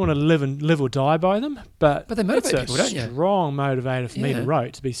thing. You don't want to live or die by them, but they motivate people, don't you? It's a strong motivator for me to row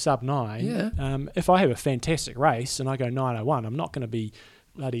to be sub 9. Yeah. If I have a fantastic race and I go 9:01, I'm not going to be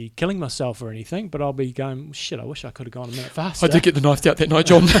bloody killing myself or anything, but I'll be going, shit, I wish I could have gone a minute faster. I did get the knife out that night,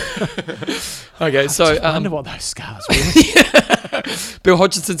 John. Okay, so I wonder what those scars were. Bill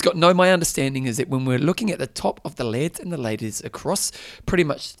Hodgson's got my understanding is that when we're looking at the top of the lads and the ladies across pretty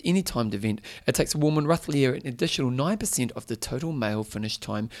much any timed event, it takes a woman roughly an additional 9% of the total male finish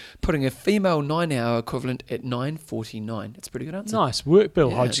time, putting a female 9-hour equivalent at 9:49. That's a pretty good answer. Nice work, Bill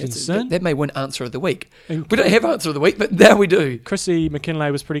Hodgson. That may win answer of the week. We don't have answer of the week, but now we do. Chrissy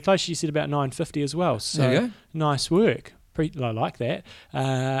McKinley was pretty close. She said about 9:50 as well. So there you go. Nice work. I like that.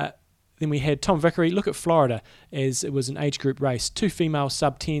 Then we had Tom Vickery. Look at Florida, as it was an age group race. 2 female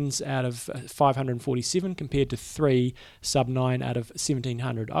sub-10s out of 547 compared to 3 sub-9 out of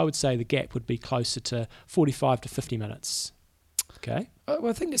 1,700. I would say the gap would be closer to 45 to 50 minutes. Okay. Well,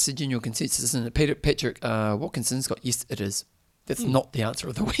 I think that's the general consensus, isn't it? Patrick Watkinson's got yes, it is. That's not the answer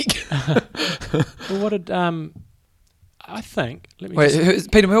of the week. Well, what did... I think...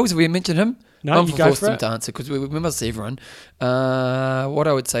 Peter Mills, have we mentioned him? No, you go for it. To answer, because we must see everyone. What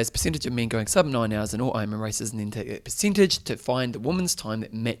I would say is percentage of men going sub 9 hours in all Ironman races, and then take that percentage to find the woman's time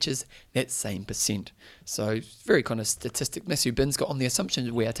that matches that same percent. So very kind of statistic. Matthew Binns got on the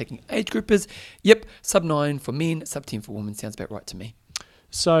assumption we are taking age groupers. Yep, sub 9 for men, sub 10 for women. Sounds about right to me.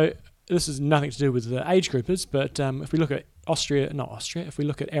 So this is nothing to do with the age groupers, but if we look at if we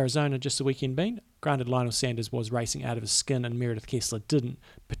look at Arizona just the weekend been, granted Lionel Sanders was racing out of his skin and Meredith Kessler didn't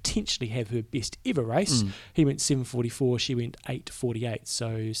potentially have her best ever race. He went 7:44, she went 8:48,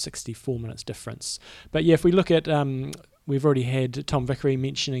 so 64 minutes difference. But yeah, if we look at, we've already had Tom Vickery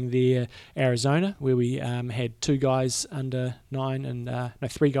mentioning their Arizona, where we had three guys under 9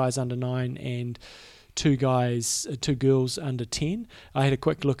 and two girls under 10. I had a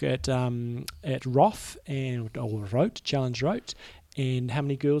quick look at Roth Challenge Roth, and how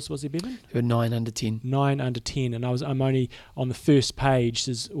many girls was there, Bevan? There were 9 under 10. 9 under 10, and I'm only on the first page.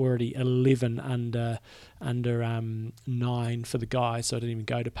 There's already 11 under 9 for the guys, so I didn't even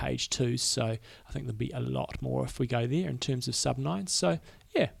go to page 2. So I think there'll be a lot more if we go there in terms of sub 9. So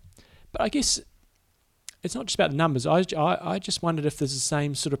yeah, but I guess it's not just about the numbers. I just wondered if there's the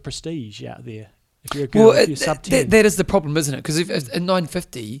same sort of prestige out there. If you're a girl, if you're sub 10. That is the problem, isn't it? Because if at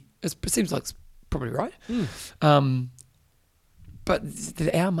 9:50, it seems like it's probably right. But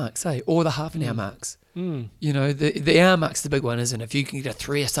the hour marks, or the half an hour marks. You know, the hour mark's the big one, isn't it? If you can get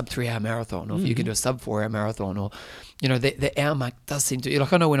a sub 3 hour marathon, or if you can do a sub 4 hour marathon, or, you know, the hour mark does seem to,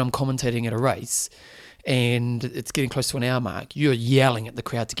 like, I know when I'm commentating at a race and it's getting close to an hour mark, you're yelling at the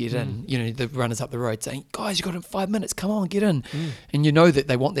crowd to get in, you know, the runners up the road saying, guys, you got in 5 minutes, come on, get in. And you know that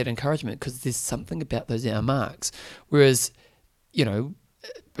they want that encouragement because there's something about those hour marks. Whereas, you know,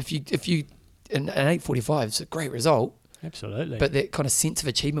 if you an 8:45 is a great result. Absolutely. But that kind of sense of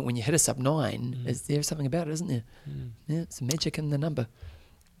achievement when you hit a sub 9, is there something about it, isn't there? Yeah, it's magic in the number.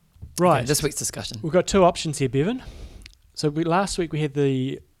 Right. Okay, this week's discussion. We've got two options here, Bevan. So last week we had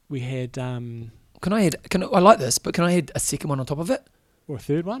Can I like this, but can I add a second one on top of it? Or a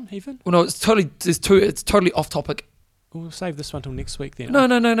third one, even? Well, no, it's totally off topic. We'll save this one till next week then. No,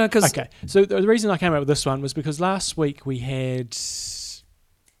 because... Okay, so the reason I came up with this one was because last week we had,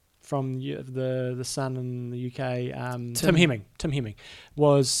 from the Sun in the UK, Tim Hemming,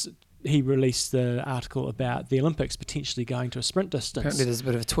 he released the article about the Olympics potentially going to a sprint distance. Apparently there's a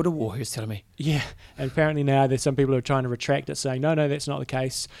bit of a Twitter war, he was telling me. Yeah, and apparently now there's some people who are trying to retract it, saying, no, that's not the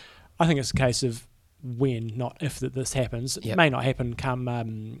case. I think it's a case of when, not if, that this happens. It may not happen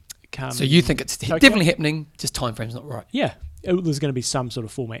come. So you think it's definitely happening, just time frame's not right? Yeah, there's going to be some sort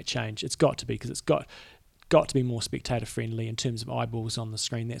of format change. It's got to be, because it's got to be more spectator friendly in terms of eyeballs on the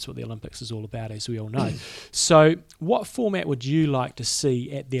screen. That's what the Olympics is all about, as we all know. So what format would you like to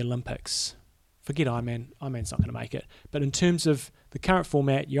see at the Olympics? Forget Ironman. Ironman's not going to make it. But in terms of the current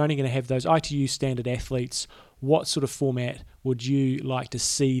format, you're only going to have those ITU standard athletes. What sort of format would you like to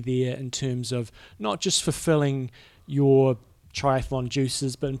see there in terms of not just fulfilling your triathlon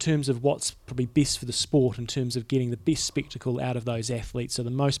juices, but in terms of what's probably best for the sport, in terms of getting the best spectacle out of those athletes, so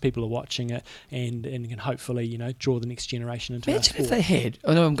the most people are watching it and can hopefully, you know, draw the next generation into our sport. Imagine if they had,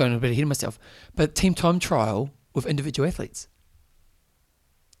 I know I'm going a bit ahead of myself, but team time trial with individual athletes.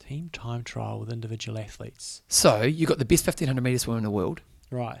 Team time trial with individual athletes. So you got the best 1500 metre swimmer in the world,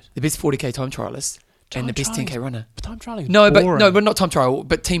 right? The best 40k time trialist, and the best 10k runner. But time trialing is boring. But not time trial,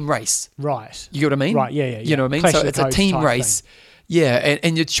 but team race. Right. You get what I mean? Right, yeah. You know what I mean? Clash so of it's a Codes team type race. thing. Yeah,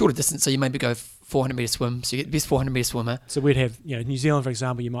 and you're shorter distance, so you maybe go 400 metre swim, so you get the best 400 metre swimmer. So we'd have, you know, New Zealand, for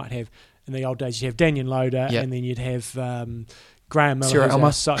example, you might have, in the old days, you'd have Daniel Loader, and then you'd have Graham Miller, Sarah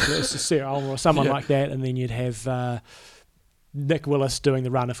Elmer. Sarah Elmer or someone like that, and then you'd have Nick Willis doing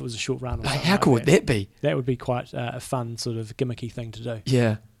the run if it was a short run. Or how cool would that be? That would be quite a fun sort of gimmicky thing to do.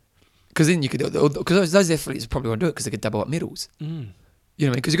 Yeah. Because then you could, because those athletes probably want to do it because they could double up medals. You know what I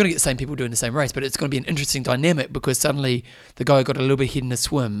mean? Because you're going to get the same people doing the same race, but it's going to be an interesting dynamic because suddenly the guy got a little bit ahead in the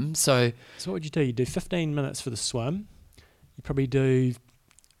swim. So what would you do? You do 15 minutes for the swim. You probably do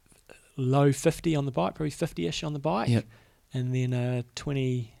low 50 on the bike, probably 50-ish on the bike. Yep. And then a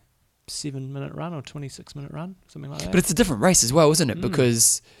 27-minute run or 26-minute run, something like that. But it's a different race as well, isn't it?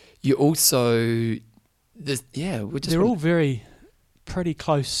 Because you also, they're all very pretty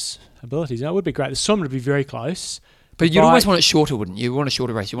close abilities. Now, it would be great. The swim would be very close. But you'd always want it shorter, wouldn't you? You want a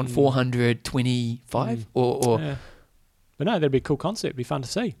shorter race. You want 425 or Yeah. But no, that'd be a cool concept. It'd be fun to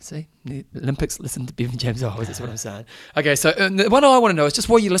see. See, the Olympics, listen to Bevan James always, that's what I'm saying. Okay, so the one I want to know is just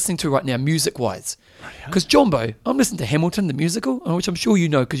what you're listening to right now, music-wise. Because Jumbo, I'm listening to Hamilton, the musical, which I'm sure you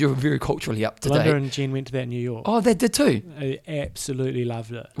know because you're very culturally up to date. Linda and Jen went to that in New York. Oh, they did too? I absolutely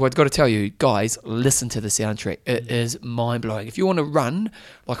loved it. Well, I've got to tell you, guys, listen to the soundtrack. It is mind-blowing. If you want to run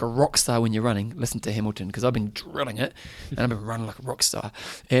like a rock star when you're running, listen to Hamilton because I've been drilling it and I've been running like a rock star.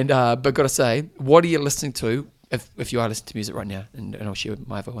 And but got to say, what are you listening to? If you are listening to music right now, and I'll share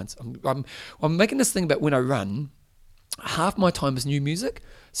my other ones. I'm making this thing about when I run, half my time is new music.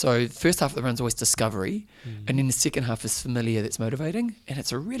 So the first half of the run's always discovery, and then the second half is familiar that's motivating, and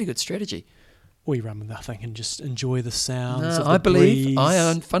it's a really good strategy. Or you run with nothing and just enjoy the sounds No, of the I believe, breeze.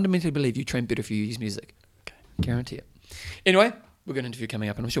 I fundamentally believe you train better if you use music. Okay. Guarantee it. Anyway, we've got an interview coming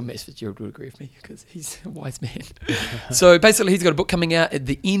up, and I'm sure Matt Fitzgerald will agree with me because he's a wise man. So basically, he's got a book coming out at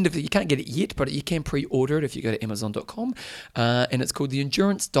the end of the. You can't get it yet, but you can pre-order it if you go to Amazon.com, and it's called The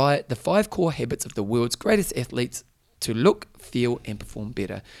Endurance Diet: The 5 Core Habits of the World's Greatest Athletes to Look, Feel, and Perform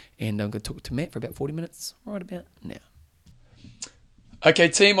Better. And I'm going to talk to Matt for about 40 minutes, right about now. Okay,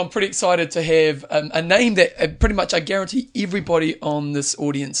 team, I'm pretty excited to have a name that pretty much I guarantee everybody on this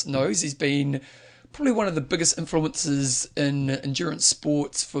audience knows. He's been probably one of the biggest influences in endurance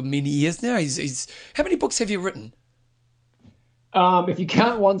sports for many years now. He's how many books have you written? If you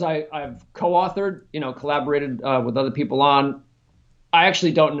count ones I've co-authored, collaborated with other people on, I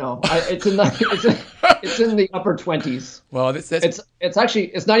actually don't know. It's in the upper 20s. Well, that's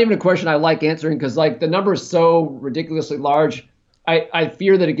it's not even a question I like answering because the number is so ridiculously large. I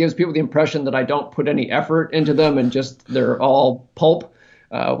fear that it gives people the impression that I don't put any effort into them and just they're all pulp,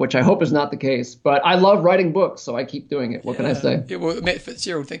 which I hope is not the case. But I love writing books, so I keep doing it. What can I say? Yeah, well, Matt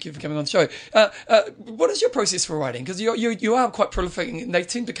Fitzgerald, thank you for coming on the show. What is your process for writing? Because you are quite prolific, and they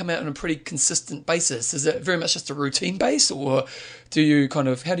tend to come out on a pretty consistent basis. Is it very much just a routine base, or do you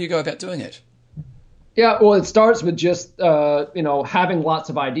how do you go about doing it? Yeah, well, it starts with just, having lots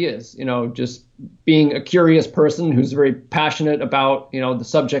of ideas, just being a curious person who's very passionate about, the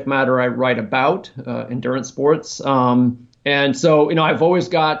subject matter I write about, endurance sports. And so, I've always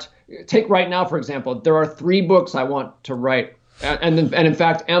take right now, for example, there are 3 books I want to write. And in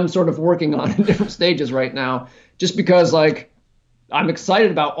fact, am sort of working on in different stages right now, just because I'm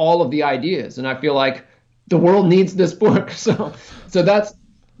excited about all of the ideas and I feel like the world needs this book. So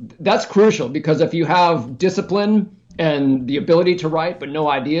that's crucial because if you have discipline and the ability to write but no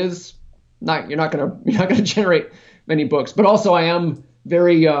ideas, you're not gonna generate many books. But also, I am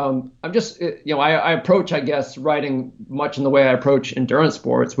very I approach, I guess, writing much in the way I approach endurance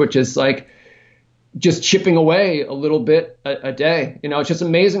sports, which is just chipping away a little bit a day. It's just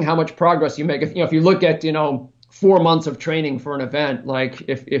amazing how much progress you make. If you look at 4 months of training for an event,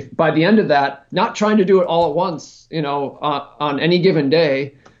 if by the end of that, not trying to do it all at once, on any given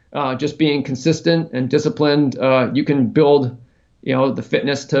day. Just being consistent and disciplined, you can build, the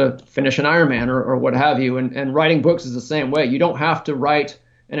fitness to finish an Ironman or what have you. And writing books is the same way. You don't have to write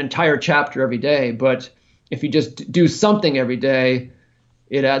an entire chapter every day, but if you just do something every day,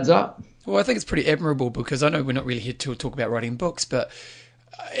 it adds up. Well, I think it's pretty admirable because I know we're not really here to talk about writing books, but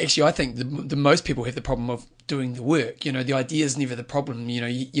actually I think the most people have the problem of doing the work. The idea is never the problem.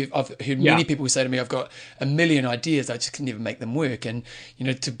 I've heard many people say to me, I've got a million ideas, I just can never make them work. And,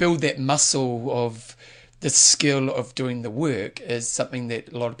 to build that muscle of the skill of doing the work is something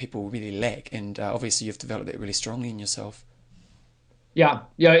that a lot of people really lack. And obviously you've developed that really strongly in yourself. Yeah,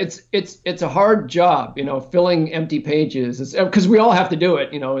 it's a hard job, filling empty pages, because we all have to do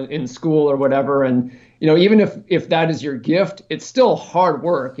it, in school or whatever. And, even if that is your gift, it's still hard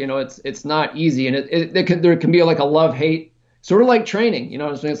work. It's not easy. And there can be a love-hate, sort of like training,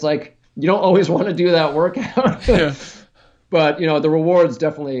 so it's you don't always want to do that workout. Yeah. But, the rewards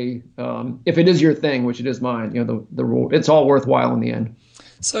definitely, if it is your thing, which it is mine, the reward, it's all worthwhile in the end.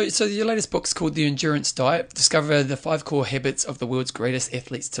 So your latest book's called The Endurance Diet: Discover the 5 Core Habits of the World's Greatest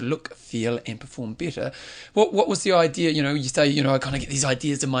Athletes to Look, Feel, and Perform Better. What was the idea? You say, I kind of get these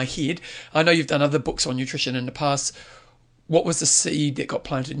ideas in my head. I know you've done other books on nutrition in the past. What was the seed that got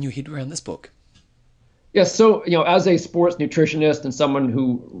planted in your head around this book? Yeah, so, as a sports nutritionist and someone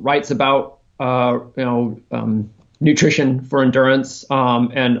who writes about, nutrition for endurance,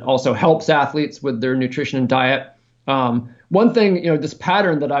 and also helps athletes with their nutrition and diet, one thing, this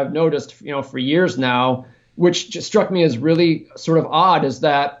pattern that I've noticed, for years now, which just struck me as really sort of odd, is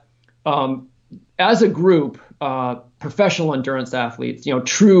that as a group, professional endurance athletes,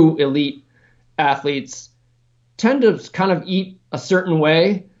 true elite athletes, tend to kind of eat a certain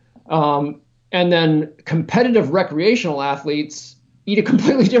way. And then competitive recreational athletes eat a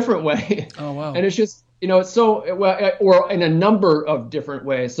completely different way. Oh, wow. And it's just, it's so, or in a number of different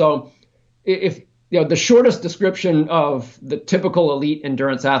ways. So if, the shortest description of the typical elite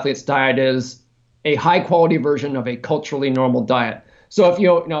endurance athlete's diet is a high quality version of a culturally normal diet. So if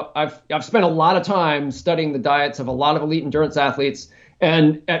I've spent a lot of time studying the diets of a lot of elite endurance athletes,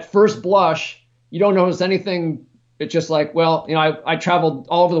 and at first blush, you don't notice anything. It's just I traveled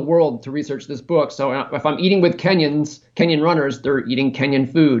all over the world to research this book. So if I'm eating with Kenyan runners, they're eating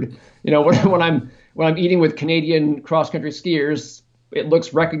Kenyan food. When I'm eating with Canadian cross country skiers, it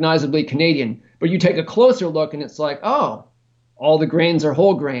looks recognizably Canadian. But you take a closer look and it's like, oh, all the grains are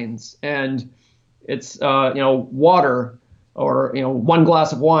whole grains, and it's water, or one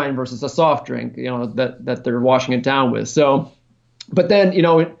glass of wine versus a soft drink, that they're washing it down with. So, but then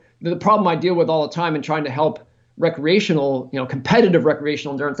the problem I deal with all the time in trying to help competitive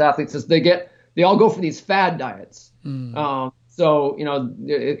recreational endurance athletes is they all go for these fad diets. So,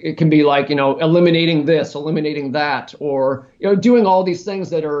 it can be like, eliminating this, eliminating that, or, doing all these things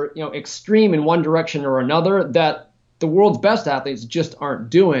that are, extreme in one direction or another that the world's best athletes just aren't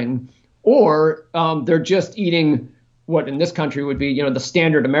doing, or they're just eating what in this country would be, the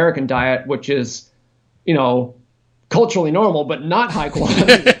standard American diet, which is, culturally normal, but not high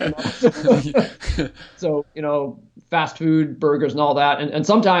quality. So, fast food, burgers and all that. And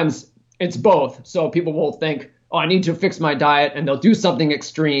sometimes it's both. So people will think, oh, I need to fix my diet, and they'll do something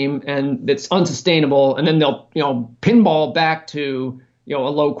extreme and it's unsustainable. And then they'll, pinball back to, a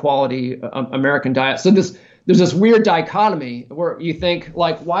low quality American diet. So there's this weird dichotomy where you think,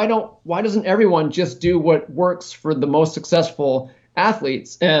 like, why doesn't everyone just do what works for the most successful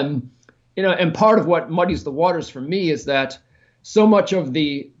athletes? And part of what muddies the waters for me is that so much of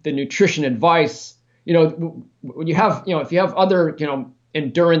the nutrition advice, when you have, if you have other,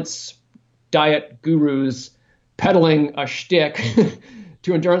 endurance diet gurus peddling a shtick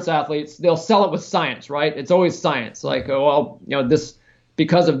to endurance athletes, they'll sell it with science, right? It's always science. Like, oh, well, this,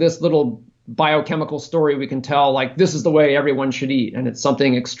 because of this little biochemical story we can tell, like, this is the way everyone should eat. And it's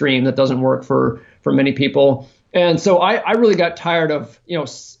something extreme that doesn't work for many people. And so I really got tired of,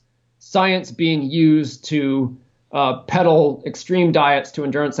 science being used to peddle extreme diets to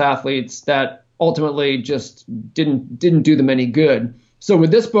endurance athletes that ultimately just didn't do them any good. So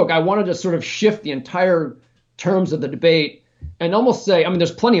with this book, I wanted to sort of shift the entire terms of the debate and almost say,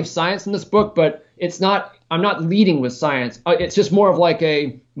 there's plenty of science in this book, but I'm not leading with science. It's just more of like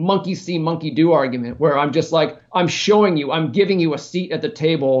a monkey see, monkey do argument, where I'm just like, I'm giving you a seat at the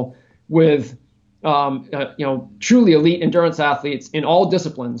table with truly elite endurance athletes in all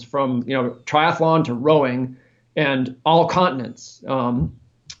disciplines, from, triathlon to rowing and all continents, all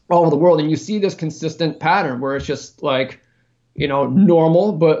over the world. And you see this consistent pattern where it's just like,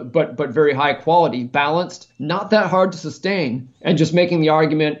 normal, but very high quality, balanced, not that hard to sustain, and just making the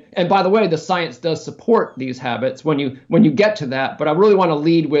argument. And by the way, the science does support these habits when you get to that. But I really want to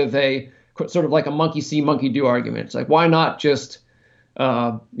lead with a sort of like a monkey see, monkey do argument. It's like, why not just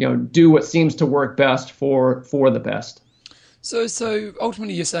do what seems to work best for the best. So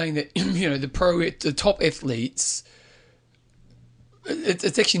ultimately, you're saying that the top athletes,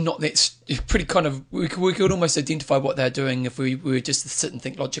 it's actually not that. Pretty kind of, we could almost identify what they're doing if we were just to sit and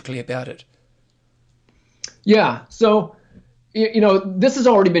think logically about it. Yeah. So this has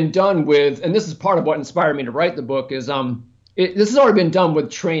already been done with, and this is part of what inspired me to write the book, is this has already been done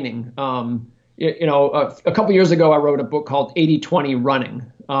with training. A couple years ago, I wrote a book called 80-20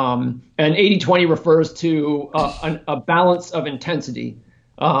 Running. And 80-20 refers to a balance of intensity.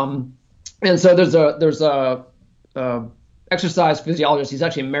 And so there's a exercise physiologist. He's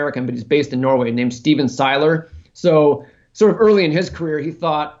actually American, but he's based in Norway, named Steven Seiler. So sort of early in his career, he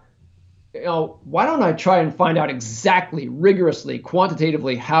thought, why don't I try and find out exactly, rigorously,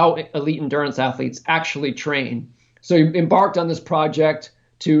 quantitatively how elite endurance athletes actually train? So he embarked on this project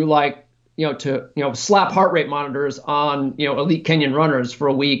to slap heart rate monitors on, elite Kenyan runners for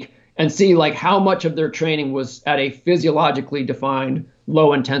a week and see like how much of their training was at a physiologically defined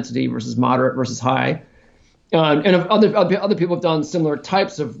low intensity versus moderate versus high. And other people have done similar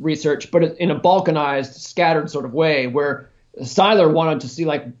types of research, but in a balkanized, scattered sort of way, where Seiler wanted to see,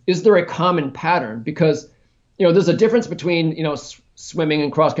 like, is there a common pattern? Because, there's a difference between, swimming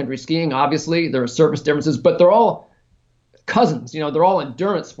and cross-country skiing. Obviously, there are surface differences, but they're all cousins. They're all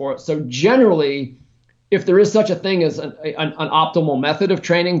endurance sports. So generally, if there is such a thing as an optimal method of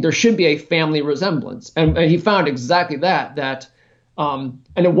training, there should be a family resemblance. And he found exactly that, and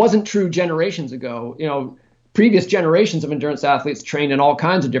it wasn't true generations ago. Previous generations of endurance athletes trained in all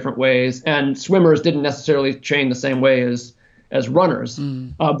kinds of different ways, and swimmers didn't necessarily train the same way as runners.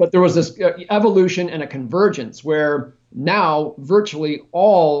 But there was this evolution and a convergence where now virtually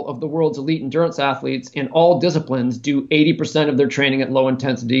all of the world's elite endurance athletes in all disciplines do 80% of their training at low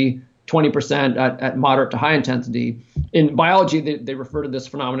intensity, 20% at moderate to high intensity. In biology, they refer to this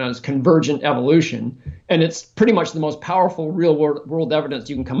phenomenon as convergent evolution. And it's pretty much the most powerful real world evidence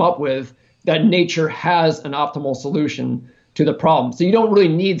you can come up with that nature has an optimal solution to the problem. So you don't really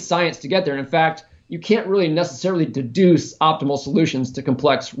need science to get there. And in fact, you can't really necessarily deduce optimal solutions to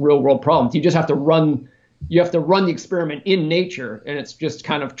complex real world problems. You just have to run the experiment in nature, and it's just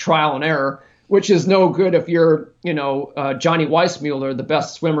kind of trial and error. which is no good if you're, Johnny Weissmuller, the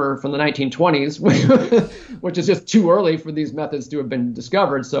best swimmer from the 1920s, which is just too early for these methods to have been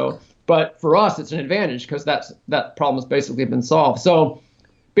discovered. So, but for us, it's an advantage because that problem has basically been solved. So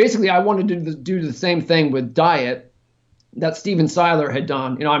basically, I wanted to do the same thing with diet that Steven Seiler had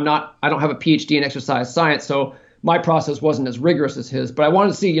done. I don't have a PhD in exercise science, so my process wasn't as rigorous as his, but I wanted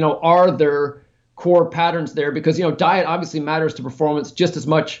to see, are there core patterns there? Because, diet obviously matters to performance just as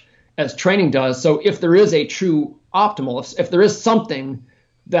much as training does. So if there is a true optimal, if there is something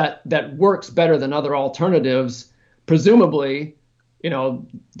that works better than other alternatives, presumably, the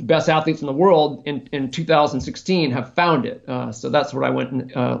best athletes in the world in 2016 have found it. So that's what I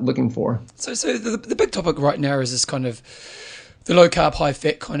went looking for. So the big topic right now is this kind of the low carb, high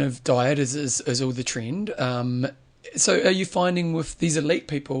fat kind of diet is all the trend. So are you finding with these elite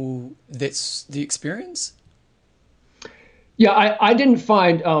people that's the experience? Yeah, I didn't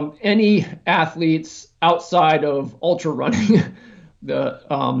find any athletes outside of ultra running,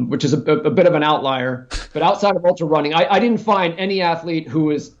 which is a bit of an outlier. But outside of ultra running, I didn't find any athlete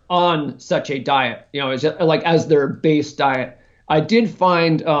who is on such a diet, as their base diet. I did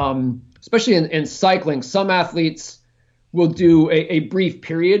find, especially in cycling, some athletes will do a brief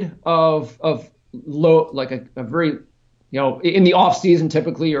period of low, like a very, in the off season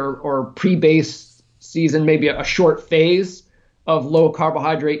typically, or pre-base season, maybe a short phase of low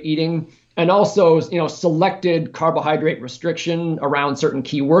carbohydrate eating, and also, selected carbohydrate restriction around certain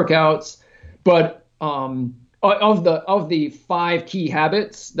key workouts. But of the 5 key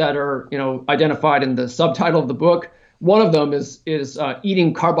habits that are, identified in the subtitle of the book, one of them is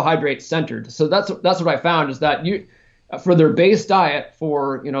eating carbohydrate centered. So that's what I found is that for their base diet,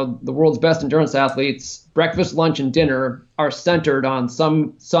 for the world's best endurance athletes, breakfast, lunch, and dinner are centered on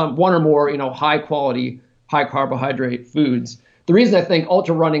some one or more high quality, high carbohydrate foods. The reason I think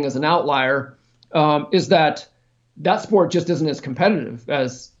ultra running is an outlier is that sport just isn't as competitive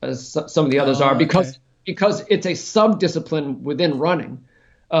as some of the others are because it's a sub-discipline within running.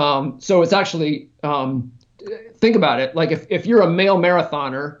 So it's actually think about it, like if you're a male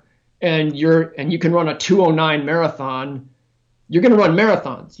marathoner and you can run a 2:09 marathon, you're going to run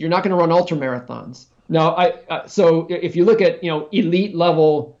marathons. You're not going to run ultra marathons. Now, so if you look at elite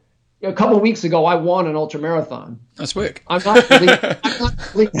level. A couple of weeks ago, I won an ultra marathon. That's quick. I'm not an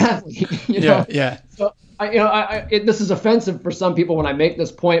elite athlete. Yeah. So this is offensive for some people when I make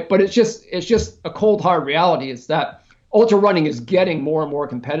this point, but it's just a cold hard reality. It's that ultra running is getting more and more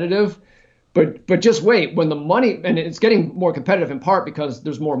competitive, but just wait, when the money, and it's getting more competitive in part because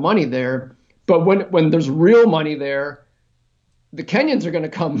there's more money there, but when there's real money there, the Kenyans are going to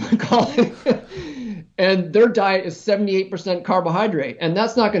come calling. And their diet is 78% carbohydrate, and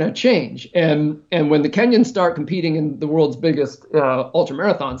that's not going to change. And when the Kenyans start competing in the world's biggest ultra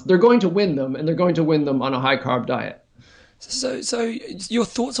marathons, they're going to win them, and they're going to win them on a high carb diet. So your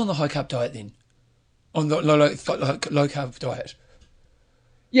thoughts on the high carb diet then, on the low carb diet?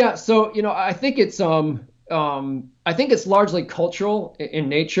 Yeah, so I think it's largely cultural in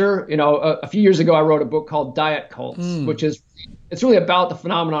nature. A few years ago I wrote a book called Diet Cults, which it's really about the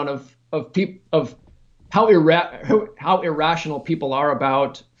phenomenon of how irrational people are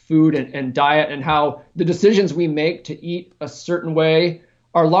about food and diet, and how the decisions we make to eat a certain way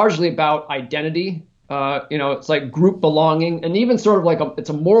are largely about identity. It's like group belonging, and even sort of it's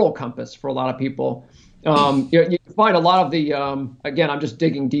a moral compass for a lot of people. You find a lot of the, again, I'm just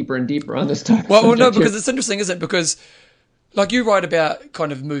digging deeper and deeper on this topic. Well, no, because it's interesting, isn't it? Because like you write about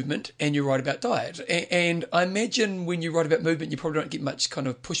kind of movement and you write about diet, and I imagine when you write about movement, you probably don't get much kind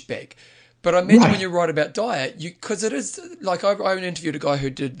of pushback. But I imagine when you write about diet, because it is, like I interviewed a guy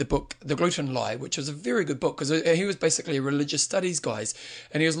who did the book, The Gluten Lie, which was a very good book, because he was basically a religious studies guy,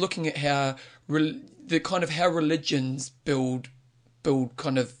 and he was looking at how religions build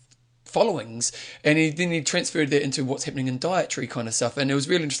kind of followings, and then he transferred that into what's happening in dietary kind of stuff. And it was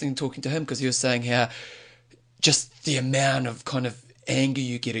really interesting talking to him, because he was saying how just the amount of kind of anger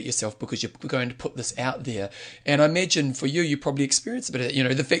you get at yourself because you're going to put this out there. And I imagine for you probably experience a bit of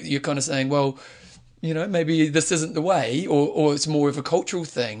that, the fact that you're kind of saying, well, maybe this isn't the way, or it's more of a cultural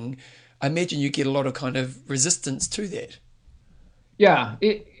thing. I imagine you get a lot of kind of resistance to that. Yeah,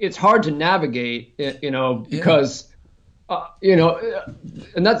 it's hard to navigate, because,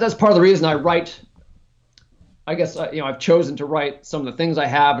 and that's part of the reason I write. I guess, I've chosen to write some of the things I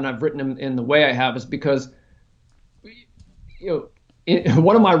have, and I've written them in the way I have, is because,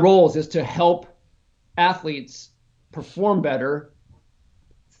 one of my roles is to help athletes perform better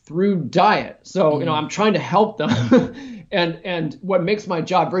through diet. So, I'm trying to help them. and what makes my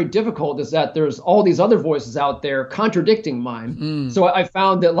job very difficult is that there's all these other voices out there contradicting mine. So I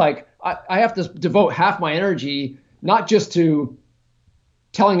found that, I have to devote half my energy not just to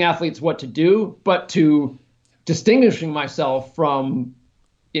telling athletes what to do, but to distinguishing myself from,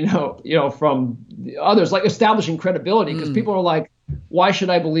 from the others, like establishing credibility, because people are like, why should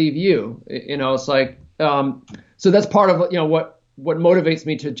I believe you? It's like, so that's part of, what motivates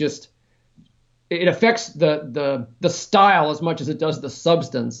me to just, it affects the style as much as it does the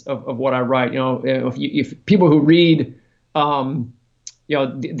substance of what I write. If people who read,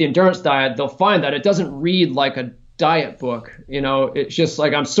 the endurance diet, they'll find that it doesn't read like a diet book. It's just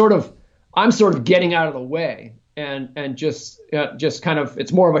like I'm sort of getting out of the way and just kind of,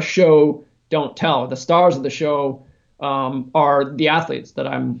 it's more of a show, don't tell. The stars of the show are the athletes that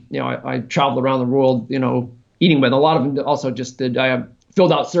I traveled around the world, eating with. A lot of them also just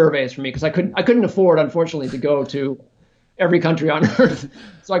filled out surveys for me because I couldn't afford, unfortunately, to go to every country on earth.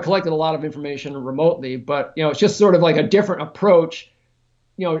 So I collected a lot of information remotely, but it's just sort of like a different approach,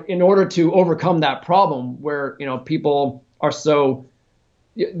 in order to overcome that problem where, people are so,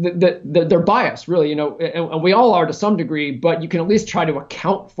 they're biased, really, and we all are to some degree, but you can at least try to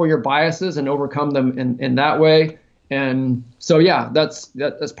account for your biases and overcome them in that way. And so, yeah, that's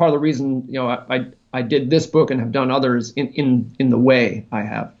part of the reason, I did this book and have done others in the way I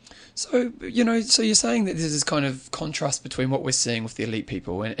have. So, so you're saying that there's this kind of contrast between what we're seeing with the elite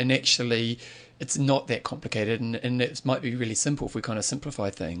people and actually it's not that complicated and it might be really simple if we kind of simplify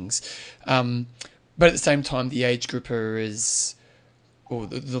things. But at the same time, the age grouper is, or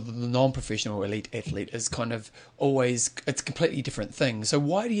the non-professional elite athlete is kind of always, it's a completely different thing. So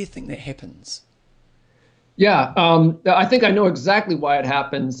why do you think that happens? Yeah, I think I know exactly why it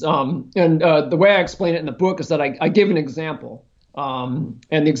happens. And the way I explain it in the book is that I give an example. And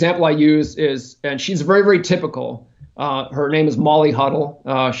the example I use is, and she's very, very typical. Her name is Molly Huddle.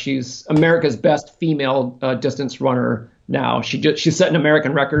 She's America's best female distance runner now. She set an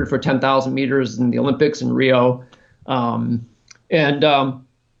American record for 10,000 meters in the Olympics in Rio.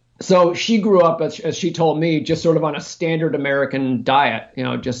 So she grew up, as she told me, just sort of on a standard American diet,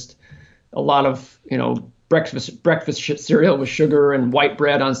 just a lot of, breakfast cereal with sugar and white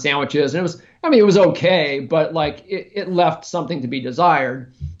bread on sandwiches. And it was okay, but like it left something to be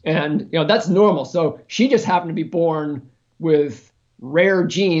desired. And, that's normal. So she just happened to be born with rare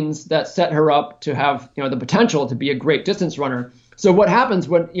genes that set her up to have, the potential to be a great distance runner. So what happens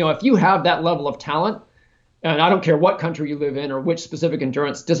when, if you have that level of talent, and I don't care what country you live in or which specific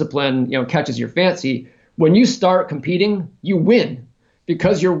endurance discipline, catches your fancy, when you start competing, you win.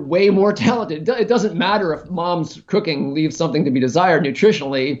 Because you're way more talented. It doesn't matter if mom's cooking leaves something to be desired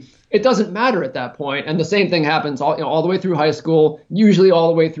nutritionally. It doesn't matter at that point. And the same thing happens all the way through high school, usually all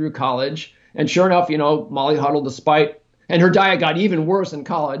the way through college. And sure enough, Molly Huddle, and her diet got even worse in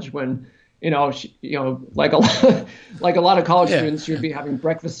college when, like a lot of college students, she'd be having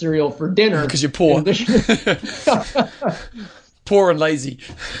breakfast cereal for dinner. Because you're poor. Poor and lazy.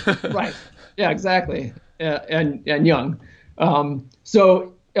 Right. Yeah, exactly. And young.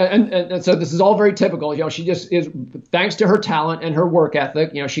 So this is all very typical. She just is, thanks to her talent and her work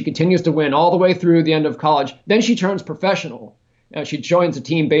ethic, she continues to win all the way through the end of college. Then she turns professional. She joins a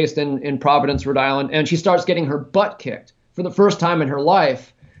team based in Providence, Rhode Island, and she starts getting her butt kicked for the first time in her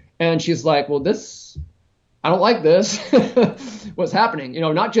life. And she's like, well, I don't like this. What's happening?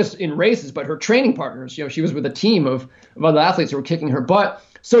 Not just in races, but her training partners. She was with a team of other athletes who were kicking her butt.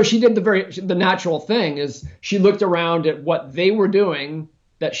 So she did the natural thing is she looked around at what they were doing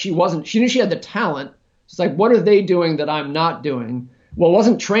that she wasn't. She knew she had the talent. It's like, what are they doing that I'm not doing? Well, it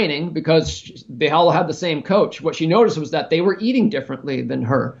wasn't training because they all had the same coach. What she noticed was that they were eating differently than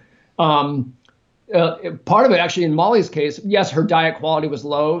her. Part of it, actually, in Molly's case, yes, her diet quality was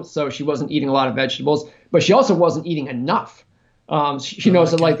low, so she wasn't eating a lot of vegetables, but she also wasn't eating enough. She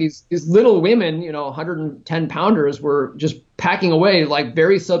noticed that like these little women, 110 pounders were just packing away like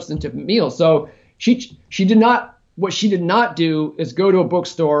very substantive meals. So what she did not do is go to a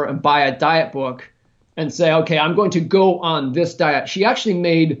bookstore and buy a diet book and say, okay, I'm going to go on this diet. She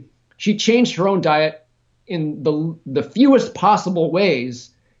actually changed her own diet in the fewest possible ways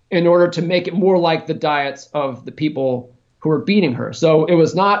in order to make it more like the diets of the people who were beating her. So it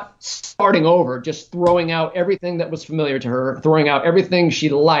was not starting over, just throwing out everything that was familiar to her, throwing out everything she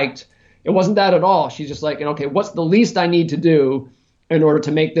liked. It wasn't that at all. She's just like, okay, what's the least I need to do in order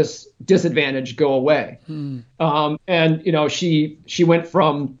to make this disadvantage go away? And, she went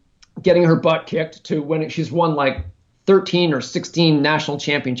from getting her butt kicked to winning. She's won like 13 or 16 national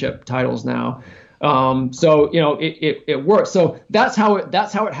championship titles now. So, it works. So that's how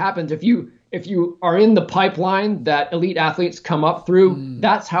it happens. If you are in the pipeline that elite athletes come up through,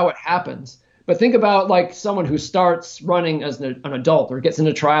 that's how it happens. But think about like someone who starts running as an adult or gets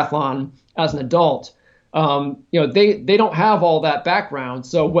into triathlon as an adult. They don't have all that background.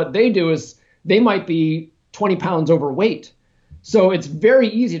 So what they do is they might be 20 pounds overweight. So it's very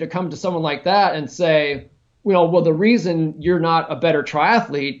easy to come to someone like that and say, well, the reason you're not a better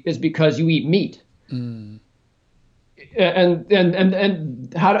triathlete is because you eat meat. Mm.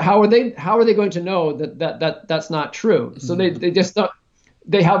 And how are they going to know that's not true? So they just don't.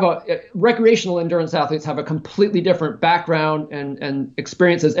 They have recreational endurance athletes have a completely different background and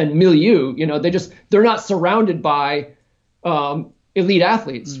experiences and milieu. They're not surrounded by elite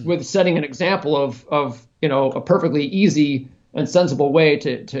athletes with setting an example of a perfectly easy and sensible way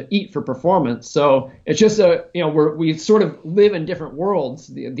to eat for performance. So it's just we sort of live in different worlds,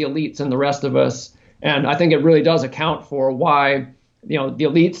 the elites and the rest of us. And I think it really does account for why the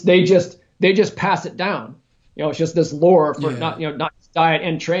elites they just pass it down. It's just this lore for not diet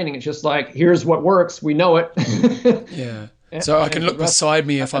and training. It's just like, here's what works. We know it. Yeah. So I can look beside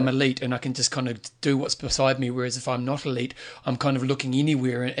me if I'm elite, and I can just kind of do what's beside me. Whereas if I'm not elite, I'm kind of looking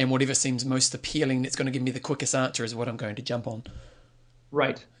anywhere, and whatever seems most appealing that's going to give me the quickest answer is what I'm going to jump on.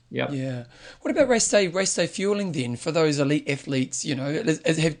 Right. Yeah. Yeah. What about race day fueling then for those elite athletes?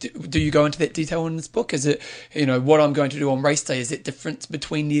 Do you go into that detail in this book? Is it, what I'm going to do on race day? Is it different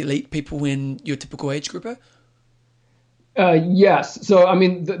between the elite people and your typical age grouper? Yes. So, I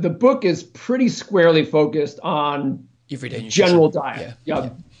mean, the book is pretty squarely focused on everyday general diet. Yeah.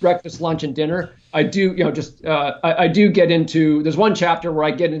 Breakfast, lunch, and dinner. I do, I do get into. There's one chapter where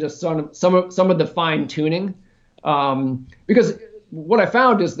I get into some of the fine tuning, because what I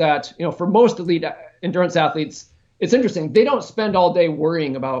found is that for most elite endurance athletes, it's interesting. They don't spend all day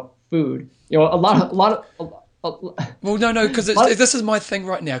worrying about food. Well, no, because this is my thing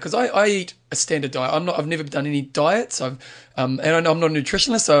right now. Because I eat a standard diet. I've never done any diets. And I'm not a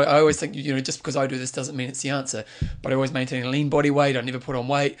nutritionist, so I always think just because I do this doesn't mean it's the answer. But I always maintain a lean body weight. I never put on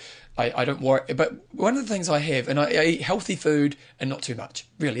weight. I don't worry. But one of the things I have, and I eat healthy food and not too much.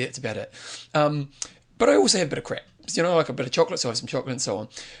 Really, that's about it. But I also have a bit of crap. Like a bit of chocolate, so I have some chocolate and so on.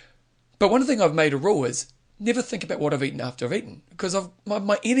 But one thing I've made a rule is never think about what I've eaten after I've eaten, because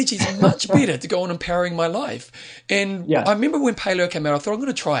my energy is much better to go on empowering my life. And yes. I remember when paleo came out, I thought I'm going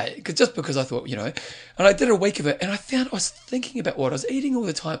to try it because I thought, and I did a week of it, and I found I was thinking about what I was eating all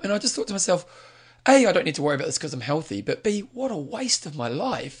the time, and I just thought to myself, A, I don't need to worry about this because I'm healthy, but B, what a waste of my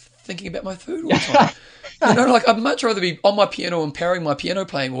life thinking about my food all the time. I'd much rather be on my piano, empowering my piano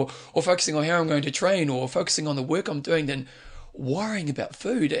playing, or focusing on how I'm going to train, or focusing on the work I'm doing than worrying about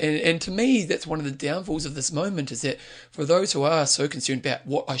food. And to me, that's one of the downfalls of this moment, is that for those who are so concerned about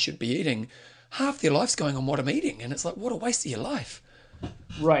what I should be eating, half their life's going on what I'm eating, and it's like, what a waste of your life.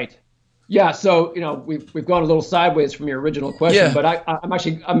 Right. Yeah. So we've gone a little sideways from your original question, but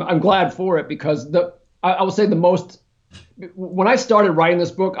I'm glad for it, because I will say when I started writing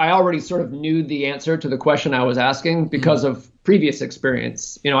this book, I already sort of knew the answer to the question I was asking because of previous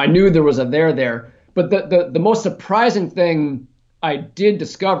experience. I knew there was a there. But the most surprising thing I did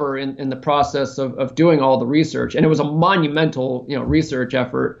discover in the process of doing all the research, and it was a monumental research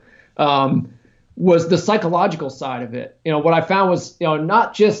effort, was the psychological side of it. What I found was it's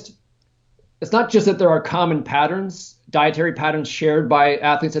not just that there are common patterns, dietary patterns shared by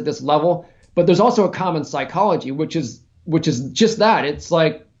athletes at this level, but there's also a common psychology, which is just that. It's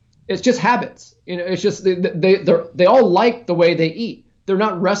just habits. It's just they all like the way they eat. They're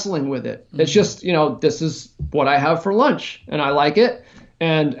not wrestling with it. It's just, this is what I have for lunch and I like it.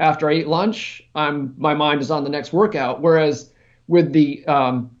 And after I eat lunch, my mind is on the next workout. Whereas with the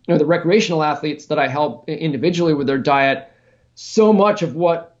recreational athletes that I help individually with their diet, so much of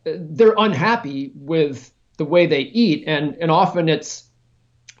what they're unhappy with the way they eat. And often it's,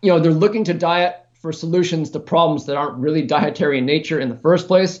 they're looking to diet for solutions to problems that aren't really dietary in nature in the first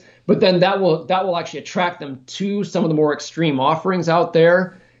place. But then that will actually attract them to some of the more extreme offerings out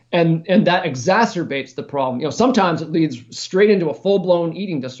there, and that exacerbates the problem. Sometimes it leads straight into a full-blown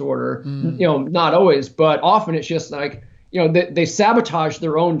eating disorder. Not always, but often it's just like they sabotage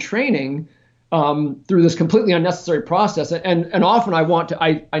their own training through this completely unnecessary process. And often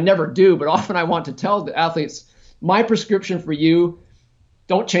I never do, but often I want to tell the athletes, my prescription for you: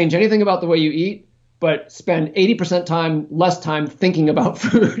 don't change anything about the way you eat, but spend 80% less time thinking about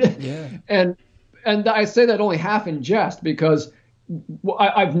food. Yeah. And I say that only half in jest, because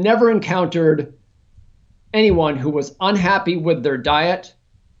I've never encountered anyone who was unhappy with their diet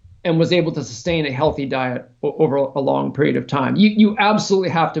and was able to sustain a healthy diet over a long period of time. You absolutely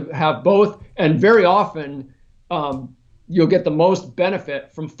have to have both, and very often you'll get the most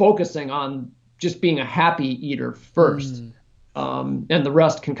benefit from focusing on just being a happy eater first. and the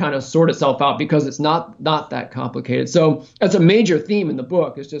rest can kind of sort itself out because it's not that complicated. So that's a major theme in the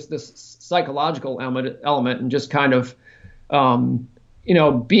book, is just this psychological element and just kind of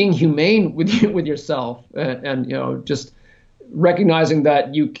being humane with yourself, and just recognizing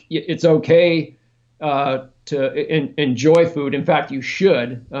that it's okay to enjoy food. In fact, you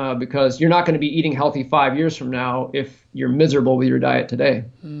should, because you're not going to be eating healthy 5 years from now if you're miserable with your diet today.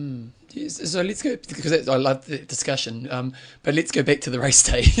 So let's go, because I love the discussion, but let's go back to the race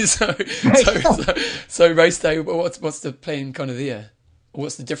day. So race day, what's the plan kind of there? Or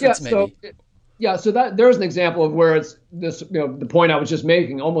what's the difference maybe? So that there's an example of where it's this, the point I was just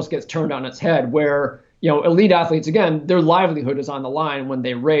making almost gets turned on its head, where elite athletes, again, their livelihood is on the line when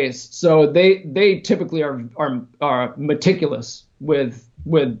they race. So they typically are meticulous with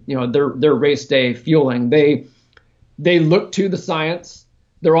their race day fueling. They look to the science.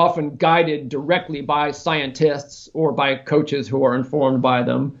 They're often guided directly by scientists or by coaches who are informed by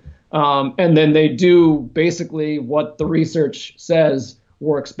them. And then they do basically what the research says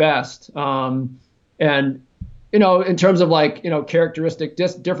works best. And in terms of characteristic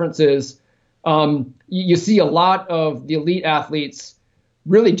differences, you see a lot of the elite athletes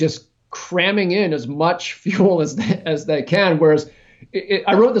really just cramming in as much fuel as they can. Whereas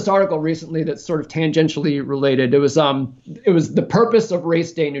I wrote this article recently that's sort of tangentially related. It was the purpose of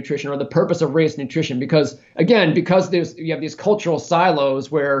race day nutrition, or the purpose of race nutrition, because you have these cultural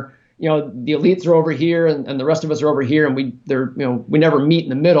silos where the elites are over here and the rest of us are over here, and we never meet in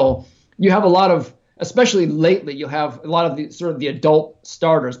the middle. You have a lot of, especially lately, you have a lot of the adult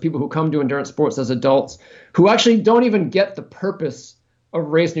starters, people who come to endurance sports as adults, who actually don't even get the purpose of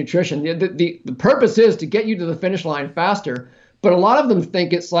race nutrition. The purpose is to get you to the finish line faster, but a lot of them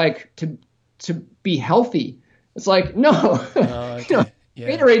think it's like to be healthy. It's like, no, okay.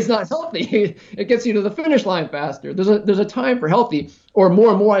 Gatorade's not healthy. It gets you to the finish line faster. There's a time for healthy. Or more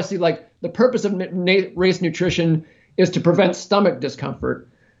and more, I see the purpose of race nutrition is to prevent stomach discomfort.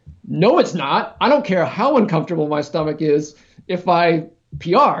 No, it's not. I don't care how uncomfortable my stomach is if I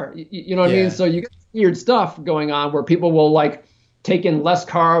PR. You know what I mean? So you get weird stuff going on where people will take in less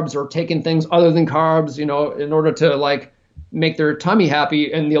carbs or take in things other than carbs, in order to make their tummy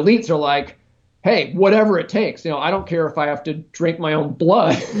happy. And the elites are like, hey, whatever it takes. I don't care if I have to drink my own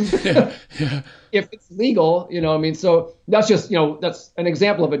blood if it's legal. So that's just, that's an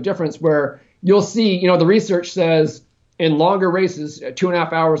example of a difference where you'll see, the research says in longer races,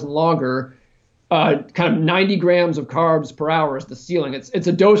 2.5 hours and longer, kind of 90 grams of carbs per hour is the ceiling. It's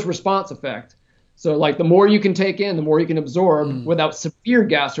a dose response effect. So the more you can take in, the more you can absorb without severe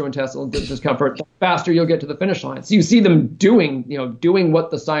gastrointestinal discomfort, the faster you'll get to the finish line. So you see them doing what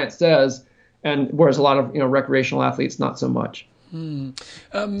the science says, and whereas a lot of recreational athletes, not so much.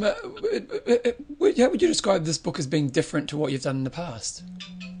 How would you describe this book as being different to what you've done in the past?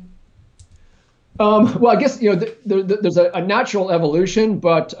 Well, I guess there's a natural evolution,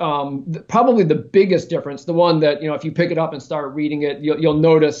 but probably the biggest difference, the one that if you pick it up and start reading it, you'll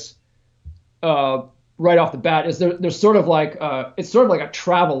notice right off the bat, is there's sort of it's sort of like a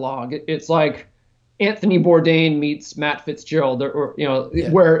travel log. It's like Anthony Bourdain meets Matt Fitzgerald,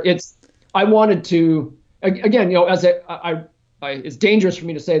 where I wanted to, again, it's dangerous for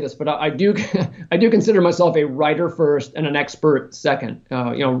me to say this, but I do consider myself a writer first and an expert second.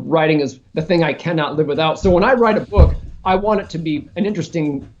 Writing is the thing I cannot live without. So when I write a book, I want it to be an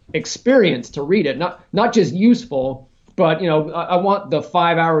interesting experience to read it, not just useful, but I want the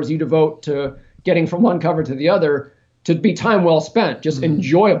 5 hours you devote to getting from one cover to the other to be time well spent, just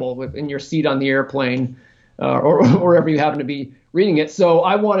enjoyable in your seat on the airplane or wherever you happen to be reading it. So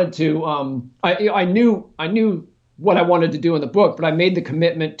I wanted to, I knew what I wanted to do in the book, but I made the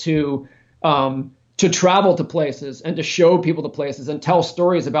commitment to travel to places and to show people the places and tell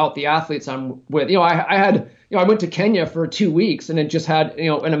stories about the athletes I'm with. I went to Kenya for 2 weeks and it just had,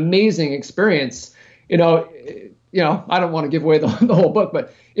 an amazing experience. I don't want to give away the whole book,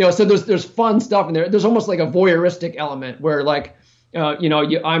 but, so there's fun stuff in there. There's almost like a voyeuristic element where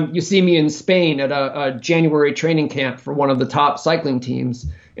you see me in Spain at a January training camp for one of the top cycling teams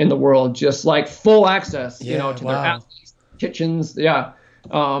in the world, just full access, to their athletes, kitchens. Yeah.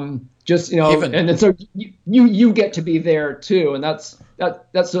 And then so you get to be there too. And that's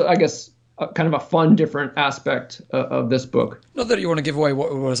I guess kind of a fun, different aspect of this book. Not that you want to give away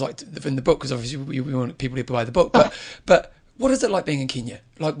what it was like in the book, because obviously we want people to buy the book, but what is it like being in Kenya,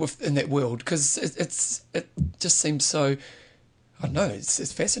 in that world? Because it just seems so, I don't know,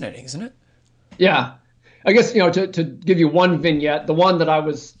 it's fascinating, isn't it? Yeah. I guess, to give you one vignette, the one that I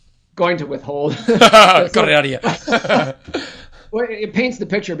was going to withhold. Got it out of here. Well, it paints the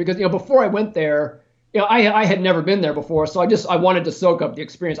picture because, before I went there, I had never been there before, so I wanted to soak up the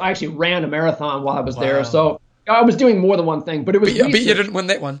experience. I actually ran a marathon while I was there, so I was doing more than one thing. But it was. But you didn't win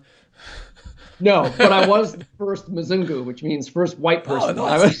that one. No, but I was the first Mzungu, which means first white person. Oh,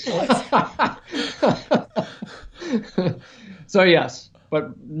 nice. So yes,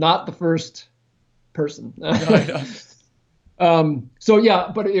 but not the first person. No. So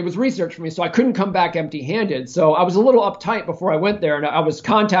yeah, but it was research for me, so I couldn't come back empty-handed. So I was a little uptight before I went there, and I was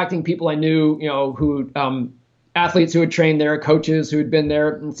contacting people I knew, who athletes who had trained there, coaches who had been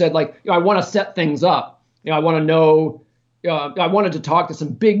there, and said like, I want to set things up. I want to know. I wanted to talk to some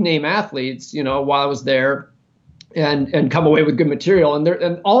big name athletes, while I was there, and come away with good material.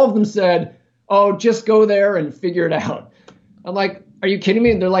 And all of them said, "Oh, just go there and figure it out." I'm like, "Are you kidding me?"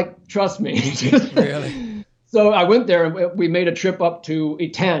 And they're like, "Trust me." Really? So I went there and we made a trip up to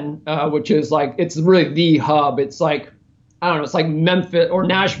Iten, which is like, it's really the hub. It's like, I don't know, it's like Memphis or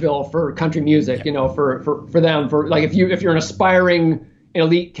Nashville for country music, for them, for like, if you're an aspiring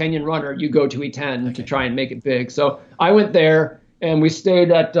elite Kenyan runner, you go to Iten to try and make it big. So I went there and we stayed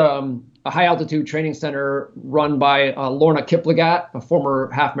at a high altitude training center run by Lorna Kiplagat, a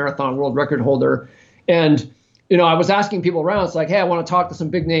former half marathon world record holder. And I was asking people around, it's like, hey, I want to talk to some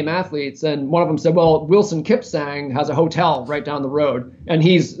big name athletes. And one of them said, well, Wilson Kipsang has a hotel right down the road. And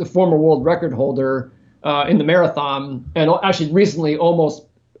he's the former world record holder in the marathon. And actually recently almost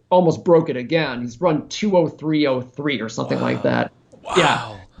broke it again. He's run 2:03:03 or something like that. Wow.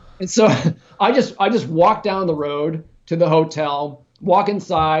 Yeah. And so I just walked down the road to the hotel, walk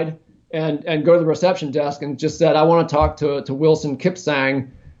inside and go to the reception desk and just said, I want to talk to Wilson Kipsang.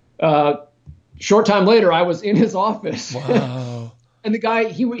 Short time later, I was in his office. Wow. And the guy,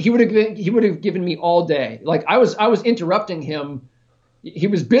 he would have given me all day. Like I was interrupting him. He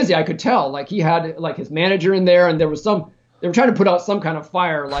was busy. I could tell. Like he had like his manager in there, and they were trying to put out some kind of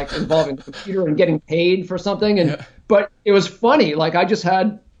fire, like involving the computer and getting paid for something. But it was funny. Like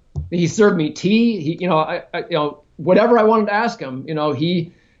he served me tea. Whatever I wanted to ask him,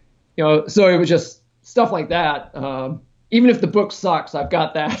 so it was just stuff like that. Even if the book sucks, I've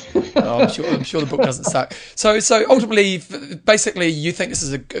got that. Oh, I'm sure the book doesn't suck. So ultimately, basically, you think this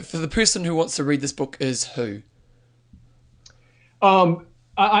is for the person who wants to read this book is who?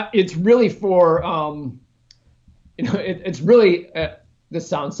 It's really for, it's really, this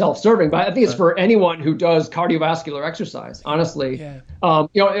sounds self-serving, but I think it's for anyone who does cardiovascular exercise, honestly. Yeah.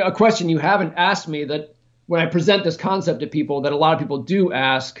 A question you haven't asked me that when I present this concept to people that a lot of people do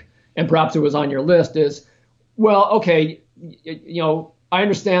ask, and perhaps it was on your list, is, well, okay, I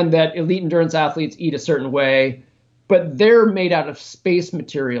understand that elite endurance athletes eat a certain way, but they're made out of space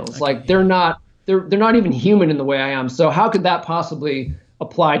materials. Okay. Like they're not even human in the way I am. So how could that possibly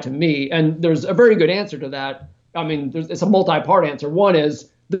apply to me? And there's a very good answer to that. I mean, it's a multi-part answer. One is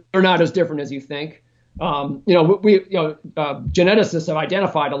they're not as different as you think. Geneticists have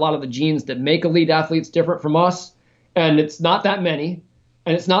identified a lot of the genes that make elite athletes different from us, and it's not that many.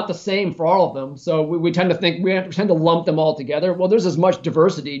 And it's not the same for all of them. So we tend to lump them all together. Well, there's as much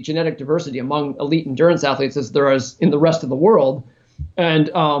diversity, genetic diversity among elite endurance athletes as there is in the rest of the world. And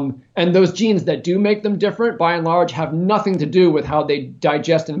those genes that do make them different, by and large, have nothing to do with how they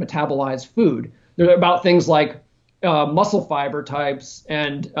digest and metabolize food. They're about things like muscle fiber types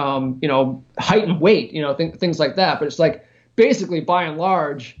and, height and weight, things like that. But it's like basically, by and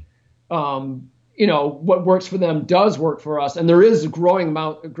large, what works for them does work for us. And there is a growing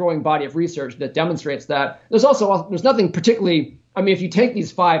body of research that demonstrates that. There's nothing particularly, if you take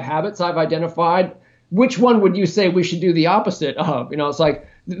these 5 habits I've identified, which one would you say we should do the opposite of? It's like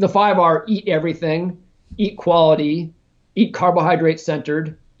the 5 are eat everything, eat quality, eat carbohydrate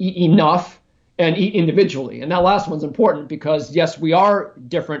centered, eat enough, and eat individually. And that last one's important because yes, we are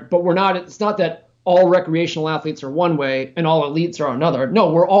different, but it's not that all recreational athletes are one way and all elites are another.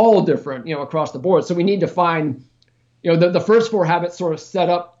 No, we're all different, across the board. So we need to find, the first 4 habits sort of set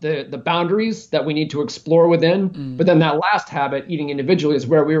up the boundaries that we need to explore within. But then that last habit, eating individually, is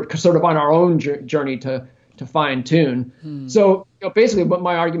where we're sort of on our own journey to fine tune. So basically what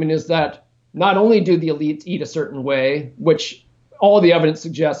my argument is that not only do the elites eat a certain way, which all the evidence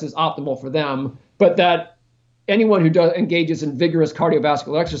suggests is optimal for them, but that anyone who engages in vigorous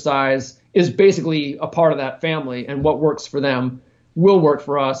cardiovascular exercise is basically a part of that family, and what works for them will work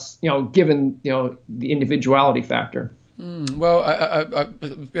for us, given, the individuality factor. Well,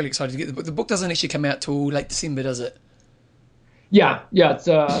 I'm really excited to get the book. The book doesn't actually come out till late December, does it? Yeah, it's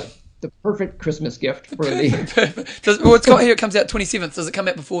the perfect Christmas gift for the. It's got here. It comes out 27th. Does it come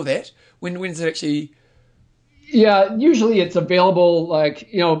out before that? When does it actually? Yeah, usually it's available. Like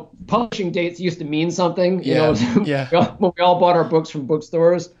publishing dates used to mean something. Yeah. When we all bought our books from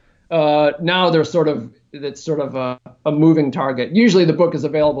bookstores. now it's sort of a moving target. Usually the book is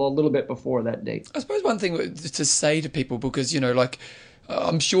available a little bit before that date. I suppose one thing to say to people, because, like,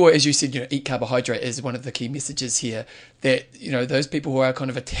 I'm sure, as you said, eat carbohydrate is one of the key messages here, that, those people who are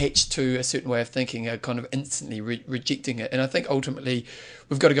kind of attached to a certain way of thinking are kind of instantly rejecting it. And I think ultimately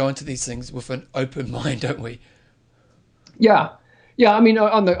we've got to go into these things with an open mind, don't we? Yeah. Yeah. I mean,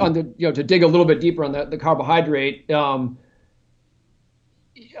 on the to dig a little bit deeper on the carbohydrate,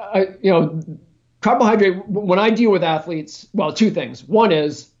 carbohydrate, when I deal with athletes, well, two things. One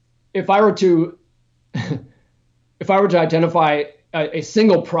is if I were to identify a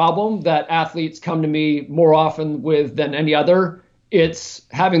single problem that athletes come to me more often with than any other, it's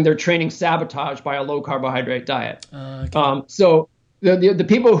having their training sabotaged by a low carbohydrate diet. Okay. So the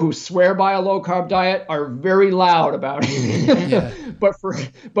people who swear by a low carb diet are very loud about it. Yeah. But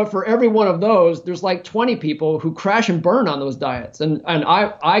for every one of those, there's like 20 people who crash and burn on those diets. And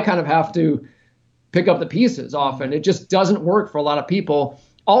I kind of have to pick up the pieces often. It just doesn't work for a lot of people.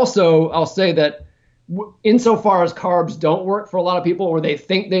 Also, I'll say that insofar as carbs don't work for a lot of people, or they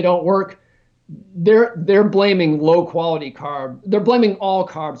think they don't work, they're blaming low quality carb. They're blaming all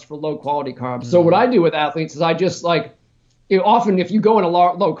carbs for low quality carbs. So what I do with athletes is I just often if you go in a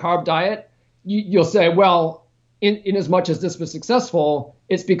low carb diet, you'll say, well, in as much as this was successful,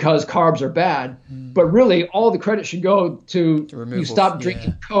 it's because carbs are bad. But really, all the credit should go to you stop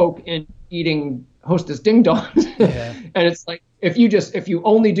drinking Coke and eating Hostess Ding Dongs. Yeah. And it's like if you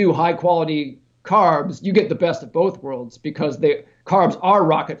only do high quality carbs, you get the best of both worlds, because the carbs are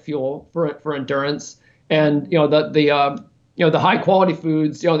rocket fuel for endurance, and the high quality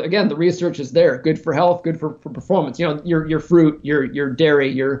foods, again, the research is there, good for health, good for performance. Your fruit, your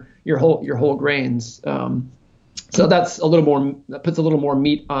dairy, your whole grains. So that puts a little more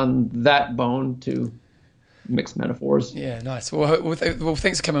meat on that bone, to mix metaphors. Yeah, nice. Well,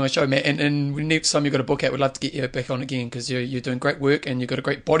 thanks for coming on the show, Matt. And next time you've got a book out, we'd love to get you back on again, because you're doing great work and you've got a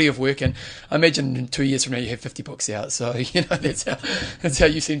great body of work. And I imagine in 2 years from now you have 50 books out. So that's how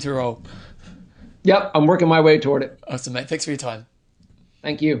you seem to roll. Yep, I'm working my way toward it. Awesome, mate. Thanks for your time.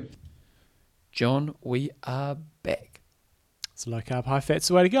 Thank you, John. We are back. It's low carb, high fat's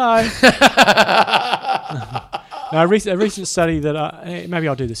the way to go. Now, a recent study that maybe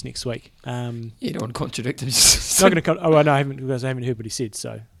I'll do this next week. You don't want to contradict him. Not going to. Oh, no, I haven't, because I haven't heard what he said.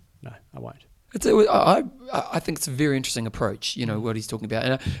 So no, I won't. I think it's a very interesting approach, what he's talking about.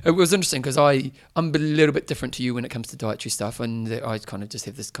 And it was interesting because I'm a little bit different to you when it comes to dietary stuff, and I kind of just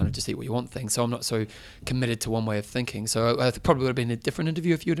have this kind of just eat what you want thing. So I'm not so committed to one way of thinking. So I probably would have been a different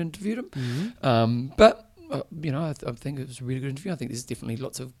interview if you had interviewed him. Mm-hmm. But I think it was a really good interview. I think there's definitely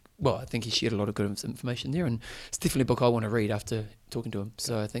I think he shared a lot of good information there, and it's definitely a book I want to read after talking to him.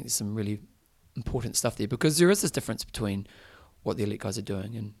 So I think there's some really important stuff there, because there is this difference between what the elite guys are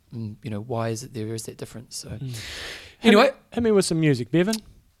doing, and why is it there is that difference. So anyway, hit me with some music, Bevan.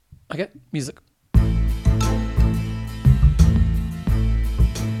 Okay, music.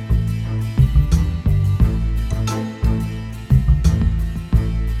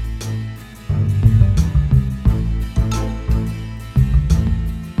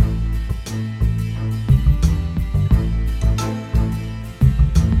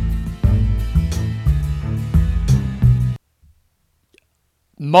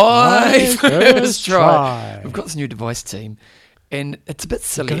 My first try. We've got this new device team, and it's a bit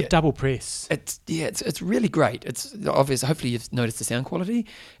silly. Got a double press. It's really great. It's obvious. Hopefully you've noticed the sound quality,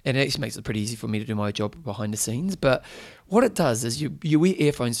 and it actually makes it pretty easy for me to do my job behind the scenes. But what it does is you wear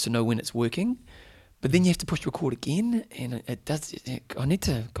earphones to know when it's working, but then you have to push record again, and it does. I need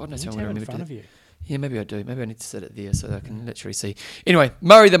to. God knows how I'm going to remember in front of you. Yeah, maybe I do. Maybe I need to sit it there so that I can literally see. Anyway,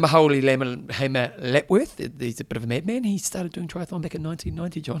 Murray the Maholi Hamer Lapworth, he's a bit of a madman. He started doing triathlon back in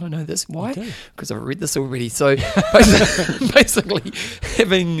 1990, John. I know this. Why? Because I've read this already. So basically,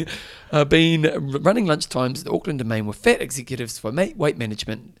 having been running lunchtimes at Auckland Domain with fat executives for weight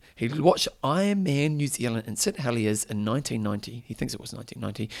management, he watched Ironman New Zealand in St Heliers in 1990. He thinks it was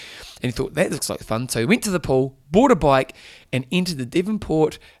 1990. And he thought, that looks like fun. So he went to the pool, bought a bike, and entered the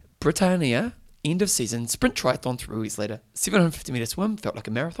Devonport Britannia end of season sprint triathlon 3 weeks later. 750 metre swim, felt like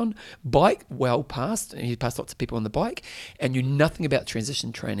a marathon. Bike, well passed. And he passed lots of people on the bike and knew nothing about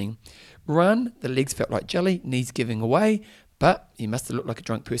transition training. Run, the legs felt like jelly, knees giving away, but he must have looked like a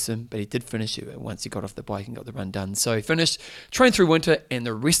drunk person, but he did finish it once he got off the bike and got the run done. So he finished, trained through winter, and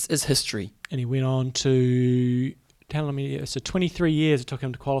the rest is history. And he went on to, telling me, so 23 years it took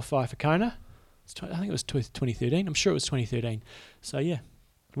him to qualify for Kona. I think it was 2013. I'm sure it was 2013. So yeah.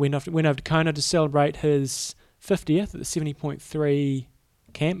 Went over to Kona to celebrate his 50th at the 70.3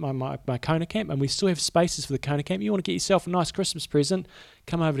 camp, my Kona camp, and we still have spaces for the Kona camp. You want to get yourself a nice Christmas present,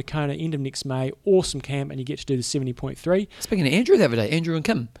 come over to Kona end of next May. Awesome camp, and you get to do the 70.3. Speaking of Andrew the other day, Andrew and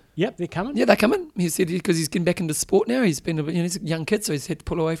Kim. Yep, they're coming. Yeah, they're coming. He said because he's getting back into sport now. He's been he's a young kid, so he's had to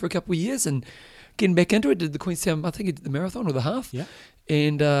pull away for a couple of years and getting back into it. Did the Queenstown, I think he did the marathon or the half. Yeah.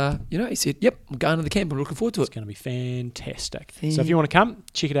 And, he said, yep, I'm going to the camp. I'm looking forward to it. It's going to be fantastic. So if you want to come,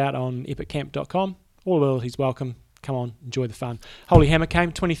 check it out on epicamp.com. All abilities welcome. Come on, enjoy the fun. Holy Hammer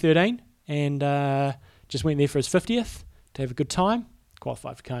came 2013 and just went there for his 50th to have a good time.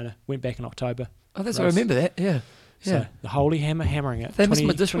 Qualified for Kona. Went back in October. Oh, that's I remember that. Yeah. So the Holy Hammer hammering it. They missed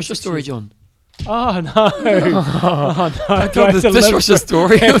my dishwasher story, John. Oh, no. Oh, no. I told the dishwasher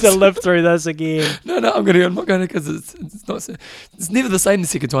story. I have to live through this again. No, I'm not going to because it's never the same the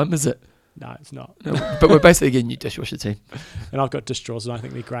second time, is it? No, it's not. No, but we're basically getting new dishwasher team. And I've got dish drawers and I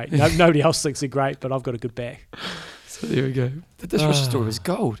think they're great. Nobody else thinks they're great, but I've got a good bag. So there we go. The dishwasher story was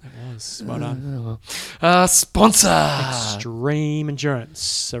gold. It was. Well done. Sponsor. Extreme Endurance.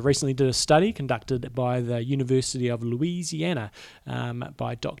 So recently did a study conducted by the University of Louisiana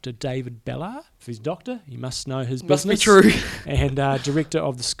by Dr. David Ballard. If he's a doctor, he must know his business. Must be true. And director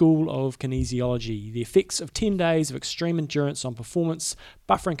of the School of Kinesiology. The effects of 10 days of extreme endurance on performance,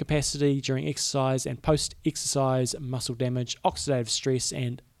 buffering capacity during exercise and post-exercise muscle damage, oxidative stress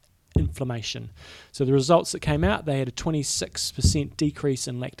and inflammation. So the results that came out, they had a 26% decrease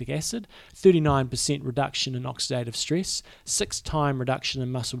in lactic acid, 39% reduction in oxidative stress, 6-time reduction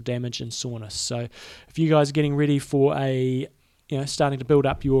in muscle damage and soreness. So if you guys are getting ready for starting to build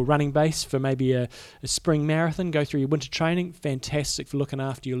up your running base for maybe a spring marathon, go through your winter training, fantastic for looking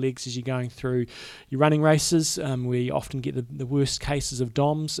after your legs as you're going through your running races. We often get the worst cases of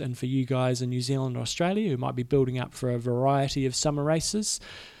DOMS, and for you guys in New Zealand or Australia who might be building up for a variety of summer races,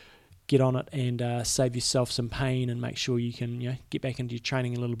 get on it and save yourself some pain and make sure you can get back into your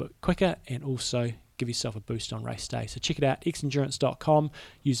training a little bit quicker and also give yourself a boost on race day. So check it out, xendurance.com.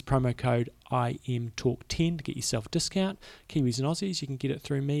 Use the promo code IMTalk10 to get yourself a discount. Kiwis and Aussies, you can get it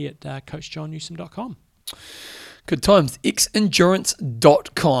through me at coachjohnnewsom.com. Good times.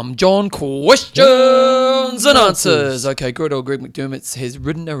 xendurance.com. John, questions and answers. Okay, good old Greg McDermott has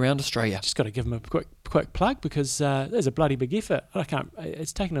ridden around Australia. Just got to give him a quick plug because there's a bloody big effort.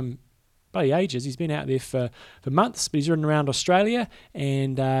 It's taken him bloody ages. He's been out there for months, but he's ridden around Australia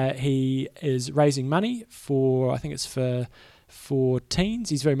and he is raising money for, I think it's for teens.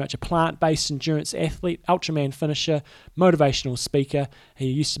 He's very much a plant-based endurance athlete, Ultraman finisher, motivational speaker. He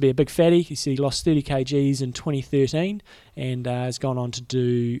used to be a big fatty. He said he lost 30 kgs in 2013 and has gone on to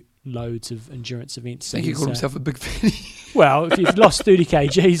do loads of endurance events. I think he called himself a big fatty. Well, if you've lost 30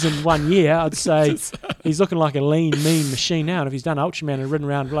 kgs in 1 year, I'd say he's looking like a lean, mean machine now. And if he's done Ultraman and ridden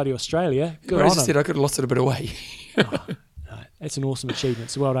around bloody Australia, good on him. Said I could have lost it a bit of weight. That's an awesome achievement.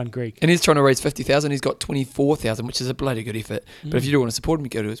 So well done, Greg. And he's trying to raise 50,000. He's got 24,000, which is a bloody good effort. But if you do want to support him, you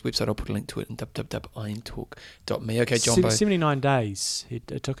go to his website. I'll put a link to it in www.imtalk.me. Okay, John. 79 days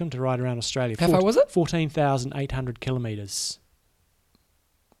it took him to ride around Australia. How far was it? 14,800 kilometres.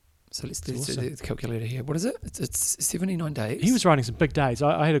 So let's do the calculator here. What is it? It's 79 days. He was riding some big days.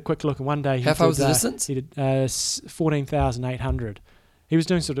 I had a quick look, and one day how far was the distance? He did 14,800. He was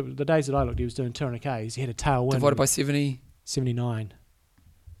doing sort of the days that I looked. He was doing 200 k's. He had a tailwind. Divided by 70. 79.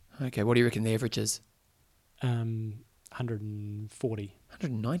 Okay, what do you reckon the average is? 140.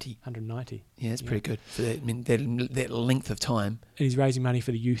 190. 190. Yeah, that's pretty good for that. I mean, that length of time. And he's raising money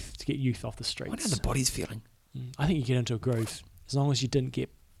for the youth to get youth off the streets. I wonder how the body's feeling. I think you get into a groove as long as you didn't get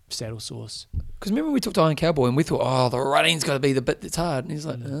saddle sores. Because remember we talked to Iron Cowboy and we thought, the running's got to be the bit that's hard, and he's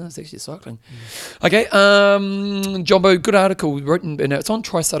like, it's actually cycling. Okay, Jumbo, good article written, and it's on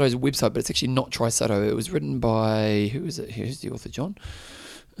Trisato's website, but it's actually not Trisato. It was written by, who is it? Who's the author, John?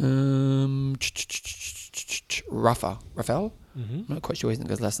 Raphael. I'm not quite sure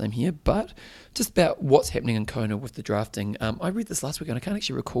his last name here, but just about what's happening in Kona with the drafting. I read this last week and I can't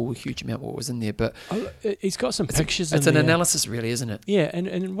actually recall a huge amount what was in there, but he's got some pictures. It's an analysis, really, isn't it? Yeah,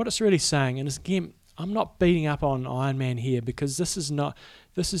 and what it's really saying, and again, I'm not beating up on Ironman here because this is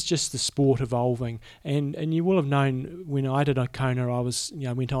just the sport evolving, and you will have known when I did Kona, I was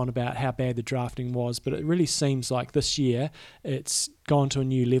went on about how bad the drafting was, but it really seems like this year it's gone to a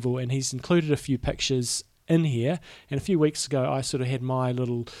new level, and he's included a few pictures in here. And a few weeks ago I sort of had my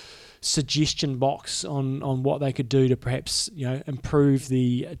little suggestion box on what they could do to perhaps improve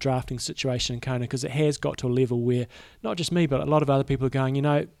the drafting situation in Kona, because it has got to a level where not just me but a lot of other people are going,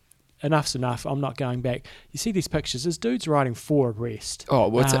 enough's enough, I'm not going back. You see these pictures, there's dudes riding 4 abreast. Oh,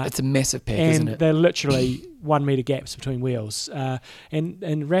 well, it's a massive pack, isn't it? And they're literally 1 metre gaps between wheels.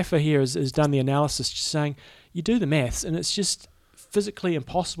 And Rafa here has done the analysis, just saying, you do the maths, and it's just physically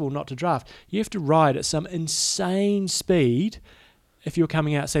impossible not to draft. You have to ride at some insane speed if you're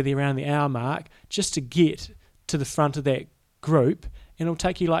coming out, say, around the hour mark, just to get to the front of that group, and it'll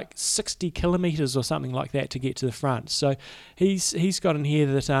take you like 60 kilometres or something like that to get to the front. So he's got in here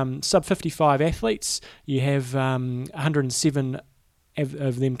that sub 55 athletes, you have 107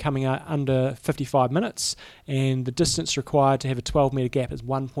 of them coming out under 55 minutes, and the distance required to have a 12-metre gap is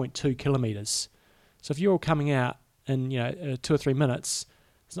 1.2 kilometres. So if you're all coming out in 2 or 3 minutes,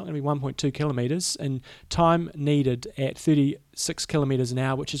 it's not going to be 1.2 kilometres, and time needed at 36 kilometres an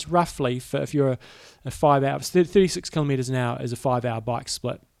hour, which is roughly, for if you're a 5 hours, 36 kilometres an hour is a 5-hour bike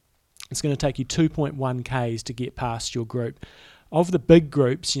split. It's going to take you 2.1 Ks to get past your group. Of the big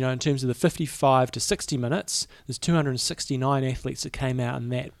groups, in terms of the 55 to 60 minutes, there's 269 athletes that came out in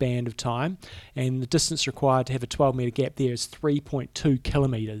that band of time, and the distance required to have a 12-metre gap there is 3.2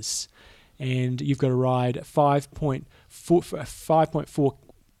 kilometres. And you've got to ride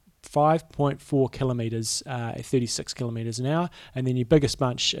 5.4 kilometres at 36 kilometres an hour, and then your biggest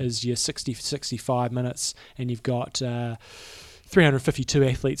bunch is your 60 to 65 minutes, and you've got 352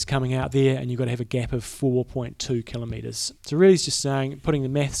 athletes coming out there, and you've got to have a gap of 4.2 kilometres. So really it's just putting the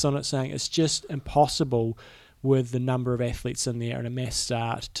maths on it, saying it's just impossible with the number of athletes in there and a mass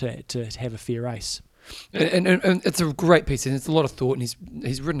start to have a fair race. And it's a great piece, and it's a lot of thought, and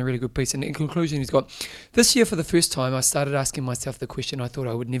he's written a really good piece. And in conclusion, he's got, this year for the first time, I started asking myself the question I thought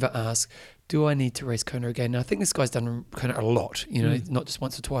I would never ask: do I need to race Kona again? And I think this guy's done Kona a lot, not just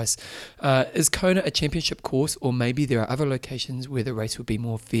once or twice. Is Kona a championship course, or maybe there are other locations where the race would be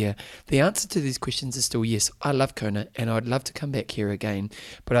more fair? The answer to these questions is still yes. I love Kona, and I'd love to come back here again,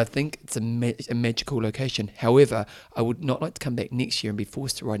 but I think it's a magical location. However, I would not like to come back next year and be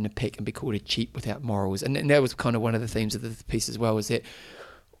forced to ride in a pack and be called a cheat without morals. And that was kind of one of the themes of the piece as well, is that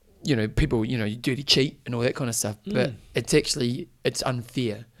people, you dirty cheat and all that kind of stuff, but it's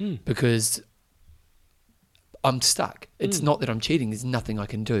unfair because I'm stuck. It's not that I'm cheating. There's nothing I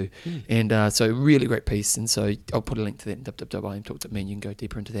can do. And so really great piece. And so I'll put a link to that in www.IamTalk.me, and you can go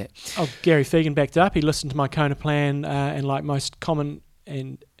deeper into that. Oh, Gary Fegan backed up. He listened to my Kona plan, and like most common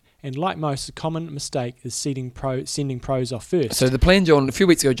mistake is sending pros off first. So the plan, John, a few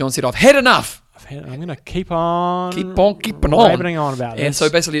weeks ago, John said, I've had enough. I'm going to keep on rabbiting on about this. And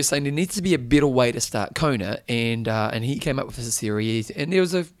so basically he's saying there needs to be a better way to start Kona, and he came up with this theory, and there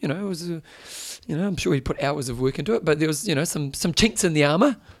was I'm sure he put hours of work into it, but there was some chinks in the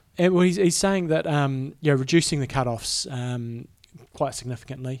armour. And well, he's saying that reducing the cutoffs quite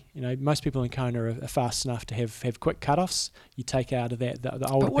significantly. Most people in Kona are fast enough to have quick cutoffs. You take out of that the older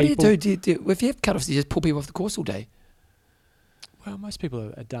people. But what do you do? If you have cutoffs, you just pull people off the course all day. Well, most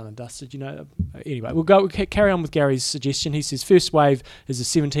people are done and dusted, Anyway, we'll carry on with Gary's suggestion. He says first wave is a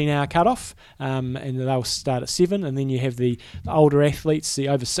 17-hour cutoff, and they'll start at 7, and then you have the older athletes, the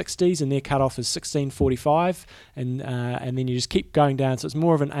over 60s, and their cutoff is 16:45, and then you just keep going down. So it's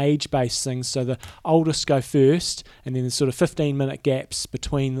more of an age-based thing. So the oldest go first, and then there's sort of 15-minute gaps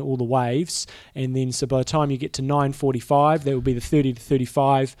between all the waves, and then so by the time you get to 9:45, that will be the 30 to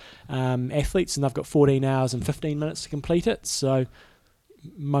 35 athletes, and they've got 14 hours and 15 minutes to complete it. So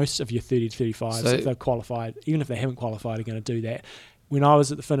most of your 30 to 35s, if they've qualified, even if they haven't qualified, are going to do that. When I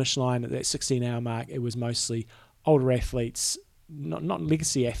was at the finish line at that 16-hour mark, it was mostly older athletes, not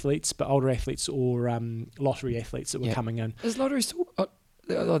legacy athletes, but older athletes or lottery athletes that were coming in. Is lottery still...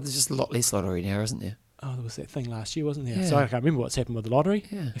 there's just a lot less lottery now, isn't there? Oh, there was that thing last year, wasn't there? Yeah. So I can't remember what's happened with the lottery.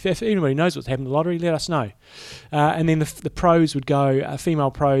 Yeah. If anybody knows what's happened to the lottery, let us know. And then the pros would go,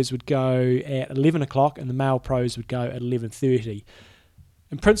 female pros would go at 11 o'clock, and the male pros would go at 11:30.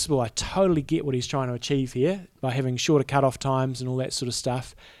 In principle, I totally get what he's trying to achieve here by having shorter cut-off times and all that sort of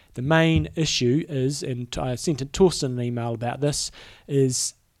stuff. The main issue is, and I sent Torsten an email about this,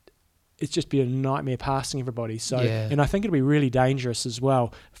 is it's just been a nightmare passing everybody. So, and I think it'll be really dangerous as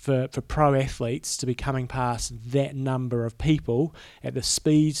well for pro athletes to be coming past that number of people at the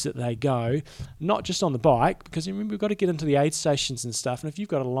speeds that they go, not just on the bike, because remember, we've got to get into the aid stations and stuff. And if you've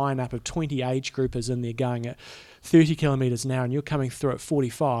got a lineup of 20 age groupers in there going at 30 kilometres an hour and you're coming through at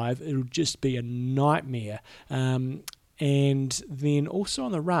 45, it'll just be a nightmare. And then also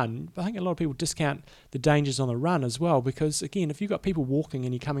on the run, I think a lot of people discount the dangers on the run as well, because again, if you've got people walking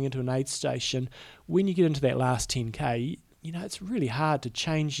and you're coming into an aid station, when you get into that last 10k, it's really hard to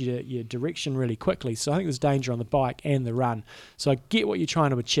change your direction really quickly. So I think there's danger on the bike and the run. So I get what you're trying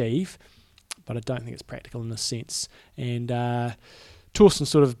to achieve, but I don't think it's practical in this sense. And Torsten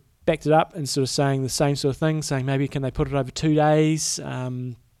sort of backed it up and sort of saying the same sort of thing, saying maybe can they put it over 2 days,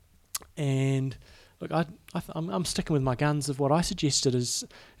 and look, I'm sticking with my guns of what I suggested is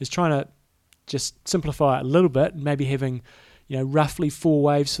trying to just simplify it a little bit, and maybe having roughly 4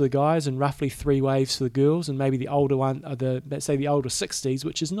 waves for the guys and roughly 3 waves for the girls, and maybe the older one, let's say the older 60s,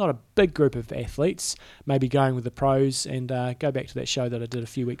 which is not a big group of athletes, maybe going with the pros. And go back to that show that I did a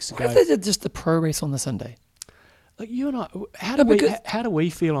few weeks ago. What if they did just the pro race on the Sunday? Like you and I, how do we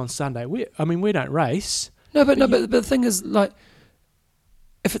feel on Sunday? We don't race. But the thing is, like,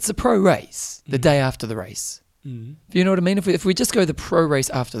 if it's a pro race, the day after the race, you know what I mean? If we just go the pro race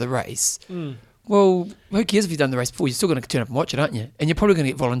after the race, well, who cares if you've done the race before? You're still going to turn up and watch it, aren't you? And you're probably going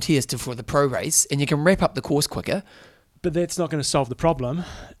to get volunteers for the pro race, and you can wrap up the course quicker. But that's not going to solve the problem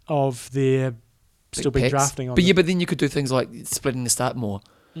of their still being drafting on. But then you could do things like splitting the start more.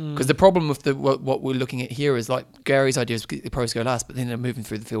 Because the problem with what we're looking at here is, like, Gary's idea is the pros go last, but then they're moving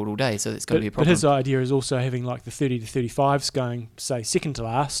through the field all day, so it's going to be a problem. But his idea is also having, like, the 30 to 35s going, say, second to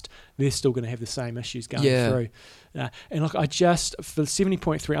last. They're still going to have the same issues going through. And look, for the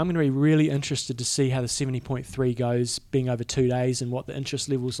 70.3, I'm going to be really interested to see how the 70.3 goes, being over 2 days, and what the interest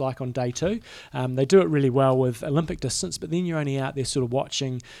level's like on day 2. They do it really well with Olympic distance, but then you're only out there sort of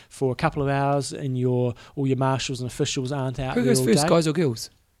watching for a couple of hours, and all your marshals and officials aren't out there all day. Who goes first, guys or girls?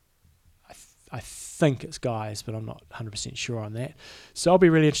 I think it's guys, but I'm not 100% sure on that. So I'll be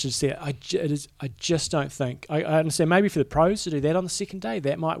really interested to see it. I just don't think... I understand maybe for the pros to do that on the second day,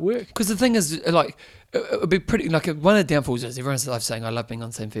 that might work. Because the thing is, like, it would be pretty... Like, one of the downfalls is everyone's saying, I love being on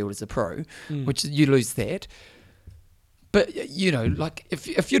the same field as a pro, which you lose that. But, like,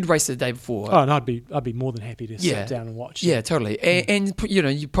 if you'd raced the day before... Oh, and I'd be more than happy to sit down and watch. Yeah, totally. And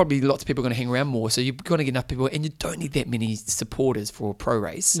you probably lots of people are going to hang around more, so you're going to get enough people, and you don't need that many supporters for a pro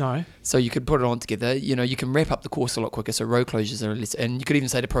race. No. So you could put it on together. You can wrap up the course a lot quicker, so road closures are less... And you could even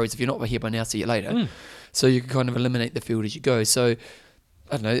say to pros, if you're not here by now, see you later. So you can kind of eliminate the field as you go. So...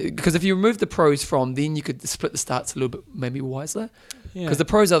 I don't know, because if you remove the pros from, then you could split the starts a little bit maybe wiser. Because the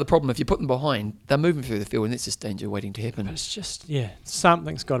pros are the problem. If you put them behind, they're moving through the field, and it's just danger waiting to happen. But it's just,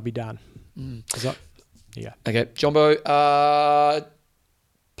 something's got to be done. Okay, Jumbo,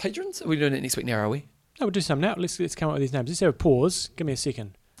 patrons? Are we doing it next week now, are we? No, we'll do some now. Let's come up with these names. Let's have a pause. Give me a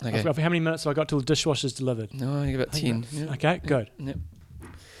second. Okay. How many minutes have I got till the dishwasher's delivered? No, I think about 10. Okay, good. Yep.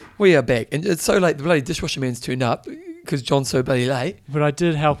 We are back. And it's so late, the bloody dishwasher man's turned up. Because John's so bloody late. But I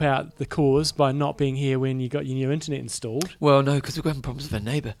did help out the cause by not being here when you got your new internet installed. Well, no, because we're having problems with our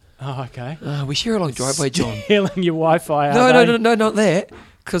neighbour. Oh, okay. We share a long driveway, John. Stealing your Wi-Fi. No, not that.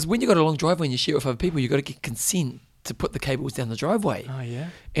 Because when you got a long driveway and you share it with other people, you got to get consent to put the cables down the driveway. Oh, yeah.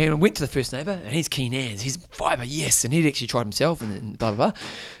 And I went to the first neighbour, and he's keen as. He's fibre, yes. And he'd actually tried himself, and blah, blah, blah.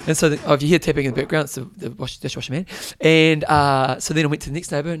 And so if you hear tapping in the background, it's the dishwasher man. And so then I went to the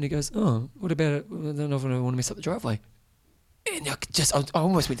next neighbour, and he goes, oh, what about it? I don't know if I want to mess up the driveway. And I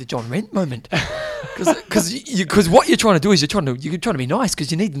almost went to John Rent moment, because what you're trying to do is you're trying to be nice because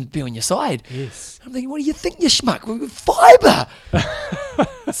you need them to be on your side. Yes. I'm thinking, what do you think, you schmuck? We're fibre.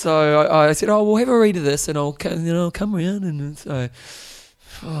 So I said, we'll have a read of this, and I'll come around, and so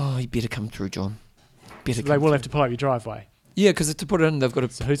you better come through, John. So they will have to pull up your driveway. Yeah, because to put it in, they've got to.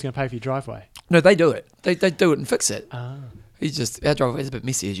 So who's going to pay for your driveway? No, they do it. They do it and fix it. Ah. Our driveway is a bit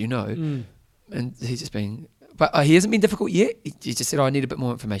messy, as you know, and he's just been. But he hasn't been difficult yet. He just said, I need a bit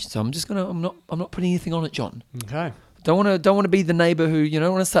more information. So I'm not putting anything on it, John. Okay. Don't want to be the neighbour who,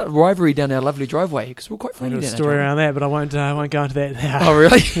 don't want to start a rivalry down our lovely driveway, because we're quite friendly. I've got a story around that, but I won't go into that now. Oh,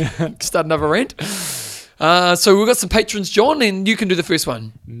 really? Start another rant? So we've got some patrons, John, and you can do the first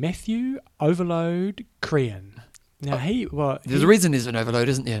one. Matthew Overload Crean. Now, there's a reason there's an overload,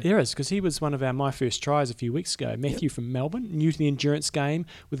 isn't there? There is, because he was one of our My First Tries a few weeks ago. Matthew from Melbourne, new to the endurance game,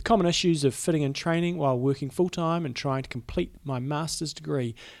 with common issues of fitting in training while working full-time and trying to complete my master's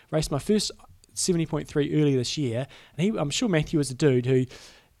degree. Raced my first 70.3 earlier this year, and I'm sure Matthew was a dude who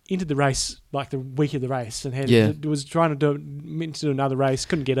entered the race like the week of the race and was meant to do another race,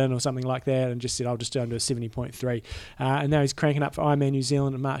 couldn't get in or something like that, and just said, I'll just do a 70.3. And now he's cranking up for Ironman New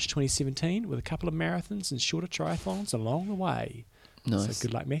Zealand in March 2017 with a couple of marathons and shorter triathlons along the way. Nice. So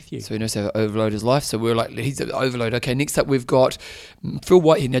good luck, Matthew. So he knows how to overload his life. So we're like, he's an overload. Okay, next up we've got Phil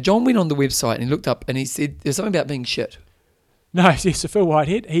Whitehead. Now, John went on the website and he looked up and he said there's something about being shit. No, so Phil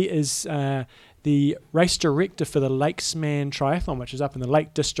Whitehead, he is the race director for the Lakesman Triathlon, which is up in the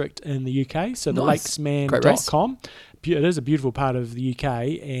Lake District in the UK. So the lakesman.com. It is a beautiful part of the UK,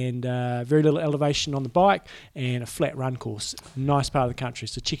 and very little elevation on the bike and a flat run course. Nice part of the country.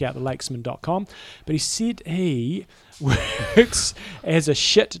 So check out the lakesman.com. But he said he works as a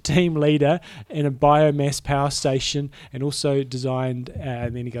shit team leader in a biomass power station, and also designed,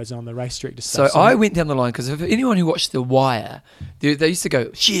 and then he goes on the race director stuff. So I went down the line, because if anyone who watched The Wire, they used to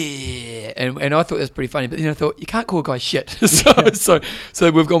go, shit, and I thought that was pretty funny, but then I thought, you can't call a guy shit. So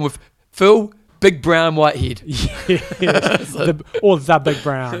we've gone with Phil Big brown whitehead. Or the Big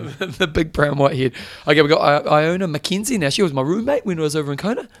Brown. The big brown whitehead. Okay, we got Iona Mackenzie. Now, she was my roommate when I was over in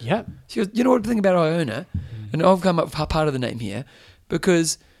Kona. Yep. She was, you know what the thing about Iona, and I've come up with part of the name here,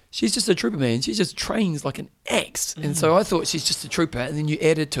 because she's just a trooper, man. She just trains like an axe. And so I thought she's just a trooper, and then you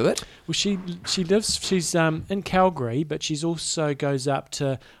added to it. Well, she's in Calgary, but she's also goes up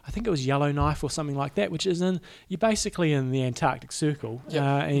to, I think it was Yellowknife or something like that, which is you're basically in the Antarctic Circle,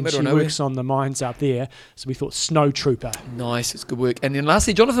 and she works on the mines up there. So we thought snow trooper. Nice, it's good work. And then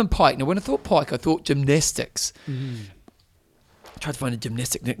lastly, Jonathan Pike. Now, when I thought Pike, I thought gymnastics. Tried to find a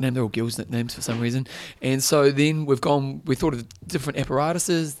gymnastic nickname. They're all girls' nicknames for some reason. And so then we thought of different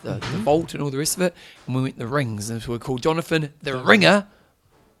apparatuses, the vault and all the rest of it, and we went the rings. And so we're called Jonathan the Ringer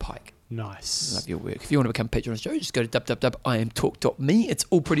Pike. Nice. Love your work. If you want to become a patron on the show, just go to www.iamtalk.me. It's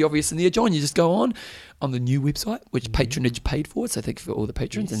all pretty obvious in there, John. You just go on the new website, which patronage paid for. So thank you for all the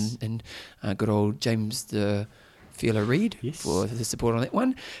patrons and good old James the Feeler Reed for the support on that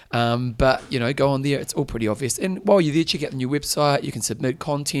one. But, go on there. It's all pretty obvious. And while you're there, check out the new website. You can submit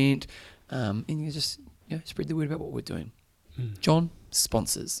content and you just spread the word about what we're doing. John,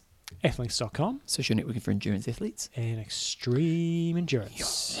 sponsors. Athlinks.com. Social networking for endurance athletes. And Extreme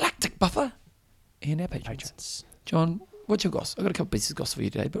Endurance. Your lactic buffer. And our patrons. John, what's your goss? I've got a couple pieces of goss for you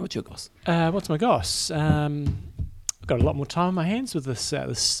today, but what's your goss? What's my goss? I've got a lot more time on my hands with this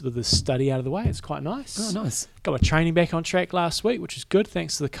study out of the way. It's quite nice. Oh, nice. Got my training back on track last week, which is good,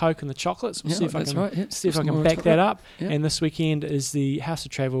 thanks to the Coke and the chocolates. We'll see if I can back that up. Yeah. And this weekend is the House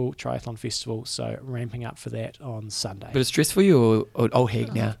of Travel Triathlon Festival, so ramping up for that on Sunday. Bit of stress for you or old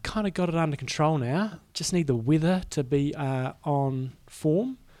hag now? I've kind of got it under control now. Just need the weather to be on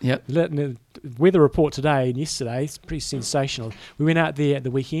form. Yep. The weather report today and yesterday is pretty sensational. We went out there at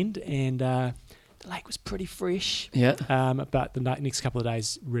the weekend and the lake was pretty fresh. Yeah. But the next couple of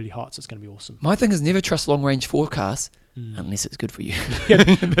days really hot, so it's going to be awesome. My thing is never trust long range forecasts unless it's good for you.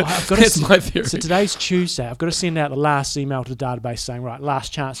 That's my theory. So today's Tuesday. I've got to send out the last email to the database saying, right,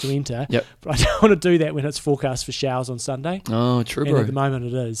 last chance to enter. Yep. But I don't want to do that when it's forecast for showers on Sunday. Oh, true, and bro. at the moment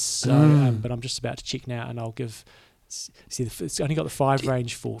it is. So, but I'm just about to check now, and I'll give. See, it's only got the 5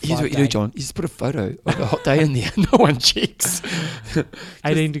 range for. Here's what you do, John. You just put a photo of a hot day in there. No one checks.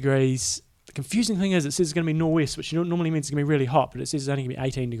 18 degrees. The confusing thing is it says it's going to be northwest, which normally means it's going to be really hot, but it says it's only going to be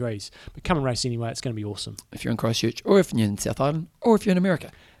 18 degrees. But come and race anyway. It's going to be awesome. If you're in Christchurch, or if you're in South Island, or if you're in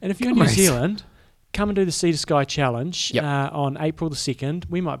America. And if you're in New Zealand, come and do the Sea to Sky Challenge on April the 2nd.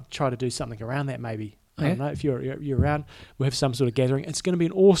 We might try to do something around that maybe. I don't know, if you're around, we'll have some sort of gathering. It's going to be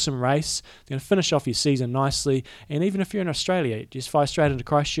an awesome race. It's going to finish off your season nicely. And even if you're in Australia, just fly straight into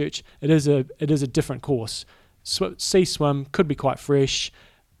Christchurch. It is a different course. Sea swim, could be quite fresh.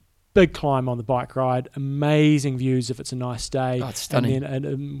 Big climb on the bike ride. Amazing views if it's a nice day. Oh, it's stunning. And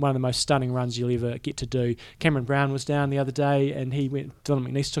then one of the most stunning runs you'll ever get to do. Cameron Brown was down the other day, and Dylan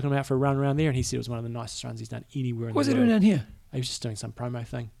McNeese took him out for a run around there, and he said it was one of the nicest runs he's done anywhere in the world. What's he doing down here? He was just doing some promo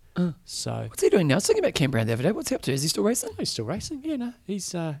thing. So what's he doing now? I was thinking about Cam Brown the other day. What's he up to? Is he still racing? He's still racing. Yeah, no,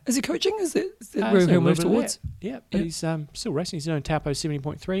 he's. Is he coaching? Is that where he'll move towards? Yeah, but he's still racing. He's doing Taupo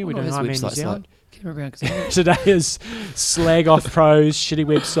 70.3. We're doing Ironman New Zealand. Cam Brown. Today is slag off pros, shitty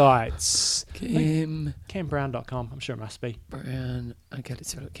websites. CamBrown.com. I'm sure it must be. Brown. Okay,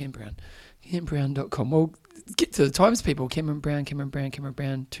 let's have a look. Cam Brown. CamBrown.com. Well, get to the times, people. Cameron Brown,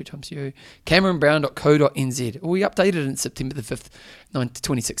 2 times you. CameronBrown.co.nz. Well, we updated it in September the 5th,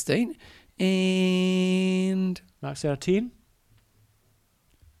 2016. And marks out of 10.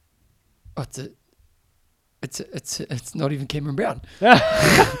 Oh, it's not even Cameron Brown.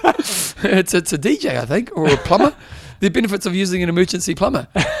 it's a DJ, I think, or a plumber. The benefits of using an emergency plumber.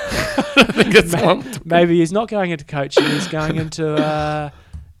 I think it's maybe he's not going into coaching. He's going into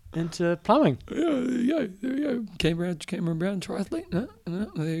plumbing. Yeah, there you go. Cameron Brown, triathlete. No,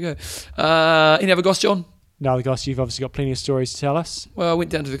 there you go. Any other goss, John? No, the goss. You've obviously got plenty of stories to tell us. Well, I went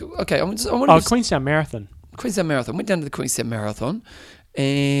down to the. Okay, Queenstown Marathon. Queenstown Marathon. Went down to the Queenstown Marathon,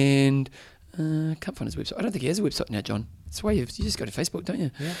 and can't find his website. I don't think he has a website now, John. That's why you just go to Facebook, don't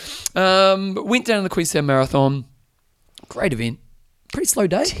you? Yeah. Went down to the Queenstown Marathon. Great event. Pretty slow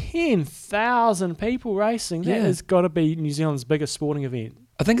day. 10,000 people racing. That has got to be New Zealand's biggest sporting event.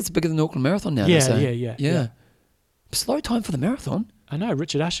 I think it's bigger than the Auckland Marathon now. Yeah. Slow time for the marathon. I know.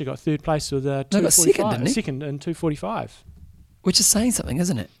 Richard Usher got third place with 2:45. No, got second, didn't he? Second in 2:45. Which is saying something,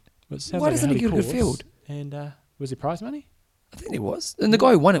 isn't it? Why doesn't he get a good field? And was there prize money? I think there was. And the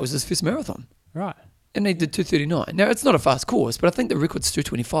guy who won it was his first marathon. Right. And he did 2:39. Now, it's not a fast course, but I think the record's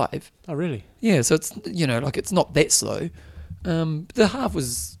 2:25. Oh, really? Yeah, so it's, it's not that slow. The half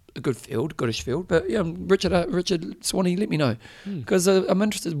was a good field, goodish field. But yeah, Richard Swanee, let me know because I'm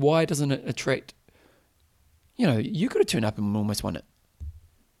interested. Why doesn't it attract? You know, you could have turned up and almost won it.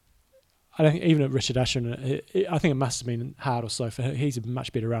 I don't think even at Richard Usher, I think it must have been hard or slow for him. He's a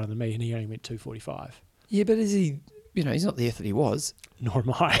much better runner than me, and he only went 2:45. Yeah, but is he? You know, he's not the athlete he was. Nor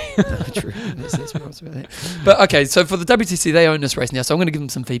am I. No, true. That's what I was about that. But okay, so for the WTC, they own this race now, so I'm going to give them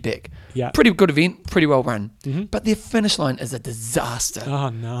some feedback. Yeah. Pretty good event, pretty well run. Mm-hmm. But their finish line is a disaster. Oh,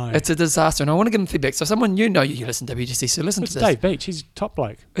 no. It's a disaster, and I want to give them feedback. So someone you listen to WTC, so listen It's to this. Dave Beach. He's a top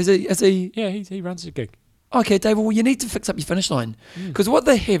bloke. Is he? Yeah, he runs a gig. Okay, Dave, well, you need to fix up your finish line. Because what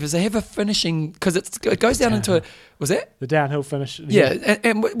they have is they have a finishing, because it goes down into a, was that? The downhill finish. Yeah,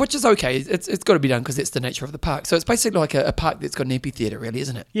 and which is okay. It's got to be done because it's the nature of the park. So it's basically like a park that's got an amphitheatre, really,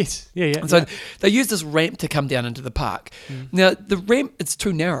 isn't it? Yes. Yeah. And so they use this ramp to come down into the park. Now, the ramp, it's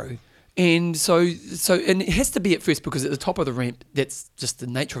too narrow. And so and it has to be at first because at the top of the ramp, that's just the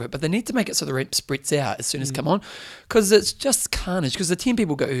nature of it. But they need to make it so the ramp spreads out as soon as come on, because it's just carnage. Because the 10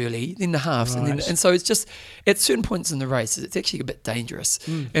 people go early, then the halves, and so it's just at certain points in the race, it's actually a bit dangerous.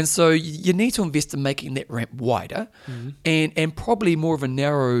 And so you need to invest in making that ramp wider, and probably more of a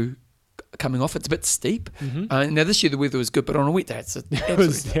narrow coming off. It's a bit steep. Now this year the weather was good, but on a wet day it's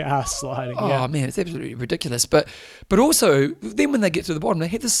the arse sliding. Oh man, it's absolutely ridiculous. But also then when they get to the bottom, they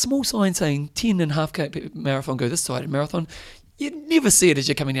had this small sign saying 10.5K marathon go this side, and marathon. You never see it as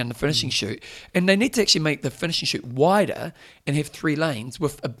you're coming down the finishing chute. And they need to actually make the finishing chute wider and have 3 lanes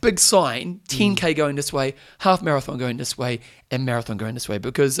with a big sign, 10K going this way, half marathon going this way, and marathon going this way,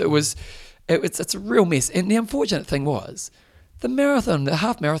 because it's a real mess. And the unfortunate thing was, the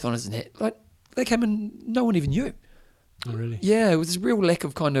half marathon, isn't it? Like, they came in, no one even knew. Oh, really? Yeah, it was a real lack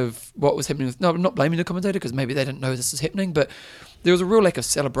of kind of what was happening. No, I'm not blaming the commentator because maybe they didn't know this was happening, but there was a real lack of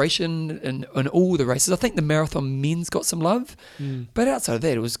celebration in all the races. I think the marathon men's got some love, but outside of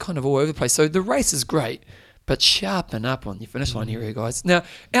that, it was kind of all over the place. So the race is great, but sharpen up on your finish line area, guys. Now,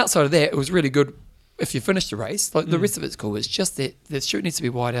 outside of that, it was really good if you finish the race. Like the rest of it's cool. It's just that the chute needs to be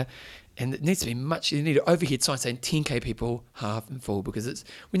wider. And it needs to be you need an overhead sign saying 10K people, half and full, because it's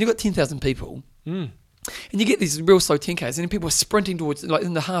when you've got 10,000 people and you get these real slow 10Ks and then people are sprinting towards, like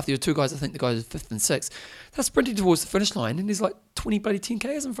in the half, there were 2 guys, I think the guys are 5th and 6th, they're sprinting towards the finish line and there's like 20 bloody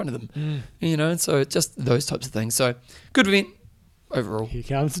 10Ks in front of them, you know, and so it's just those types of things. So good event overall. Here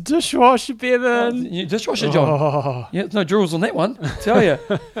comes the dishwasher, Bevan. Dishwasher, John. Yeah, no drawers on that one, I tell you.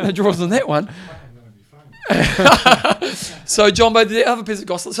 No drawers on that one. So John, but the other piece of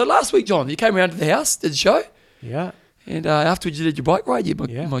gossip. So last week, John, you came around to the house, did the show. Yeah. And afterwards you did your bike ride, you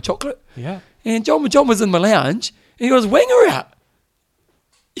had my chocolate. Yeah. And John was in my lounge and he got his wanger out.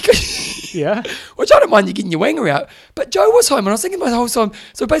 Yeah. Which I don't mind you getting your wanger out. But Joe was home and I was thinking the whole time,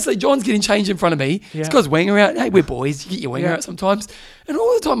 so basically John's getting changed in front of me. Yeah. He's got his wanger out. Hey, we're boys, you get your wanger out sometimes. And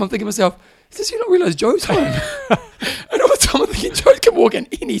all the time I'm thinking to myself, does he not realise Joe's home? And all the time I'm thinking, Joe can walk in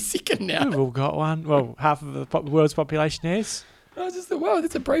any second now. We've all got one. Well, half of the world's population has. I just thought, wow,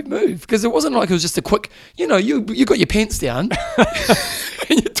 that's a brave move. Because it wasn't like it was just a quick, you got your pants down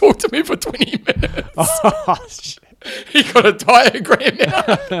and you talked to me for 20 minutes. Oh, shit. He got a diagram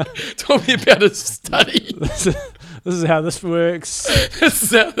out, told me about his study. This is how this works. This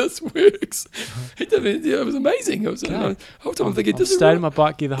is how this works. He did it was amazing. It was the whole time I'm thinking, I've stayed in my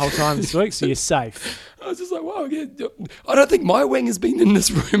bike gear the whole time this week, so you're safe. I was just like, wow, yeah, I don't think my wang has been in this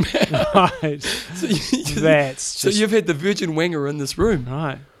room. Right. So you've had the virgin wanger in this room.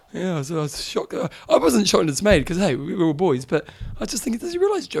 Right. Yeah, so I was shocked. I wasn't shocked and dismayed because, hey, we were all boys, but I was just thinking, does he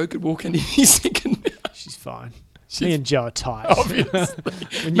realise Joe could walk in any second now? She's fine. Me and Joe are tight.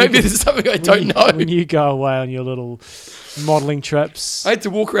 Obviously. Maybe there's something I don't know. When you go away on your little modelling trips. I had to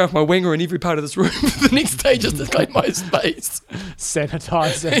walk around with my wanger in every part of this room for the next day just to clean my space.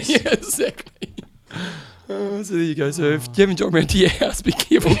 Sanitise it. Yeah, exactly. So there you go. So if you haven't dropped around to your house, be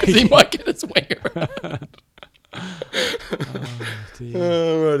careful because he might get his wanger.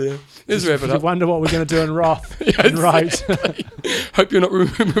 Right, let's wrap it up. You wonder what we're going to do in Roth. Exactly. Hope you're not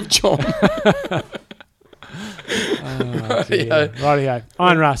rooming with John. Rightio.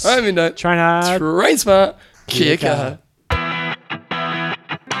 Iron Russ. I mean, no. Train hard. Train smart. Kia kaha.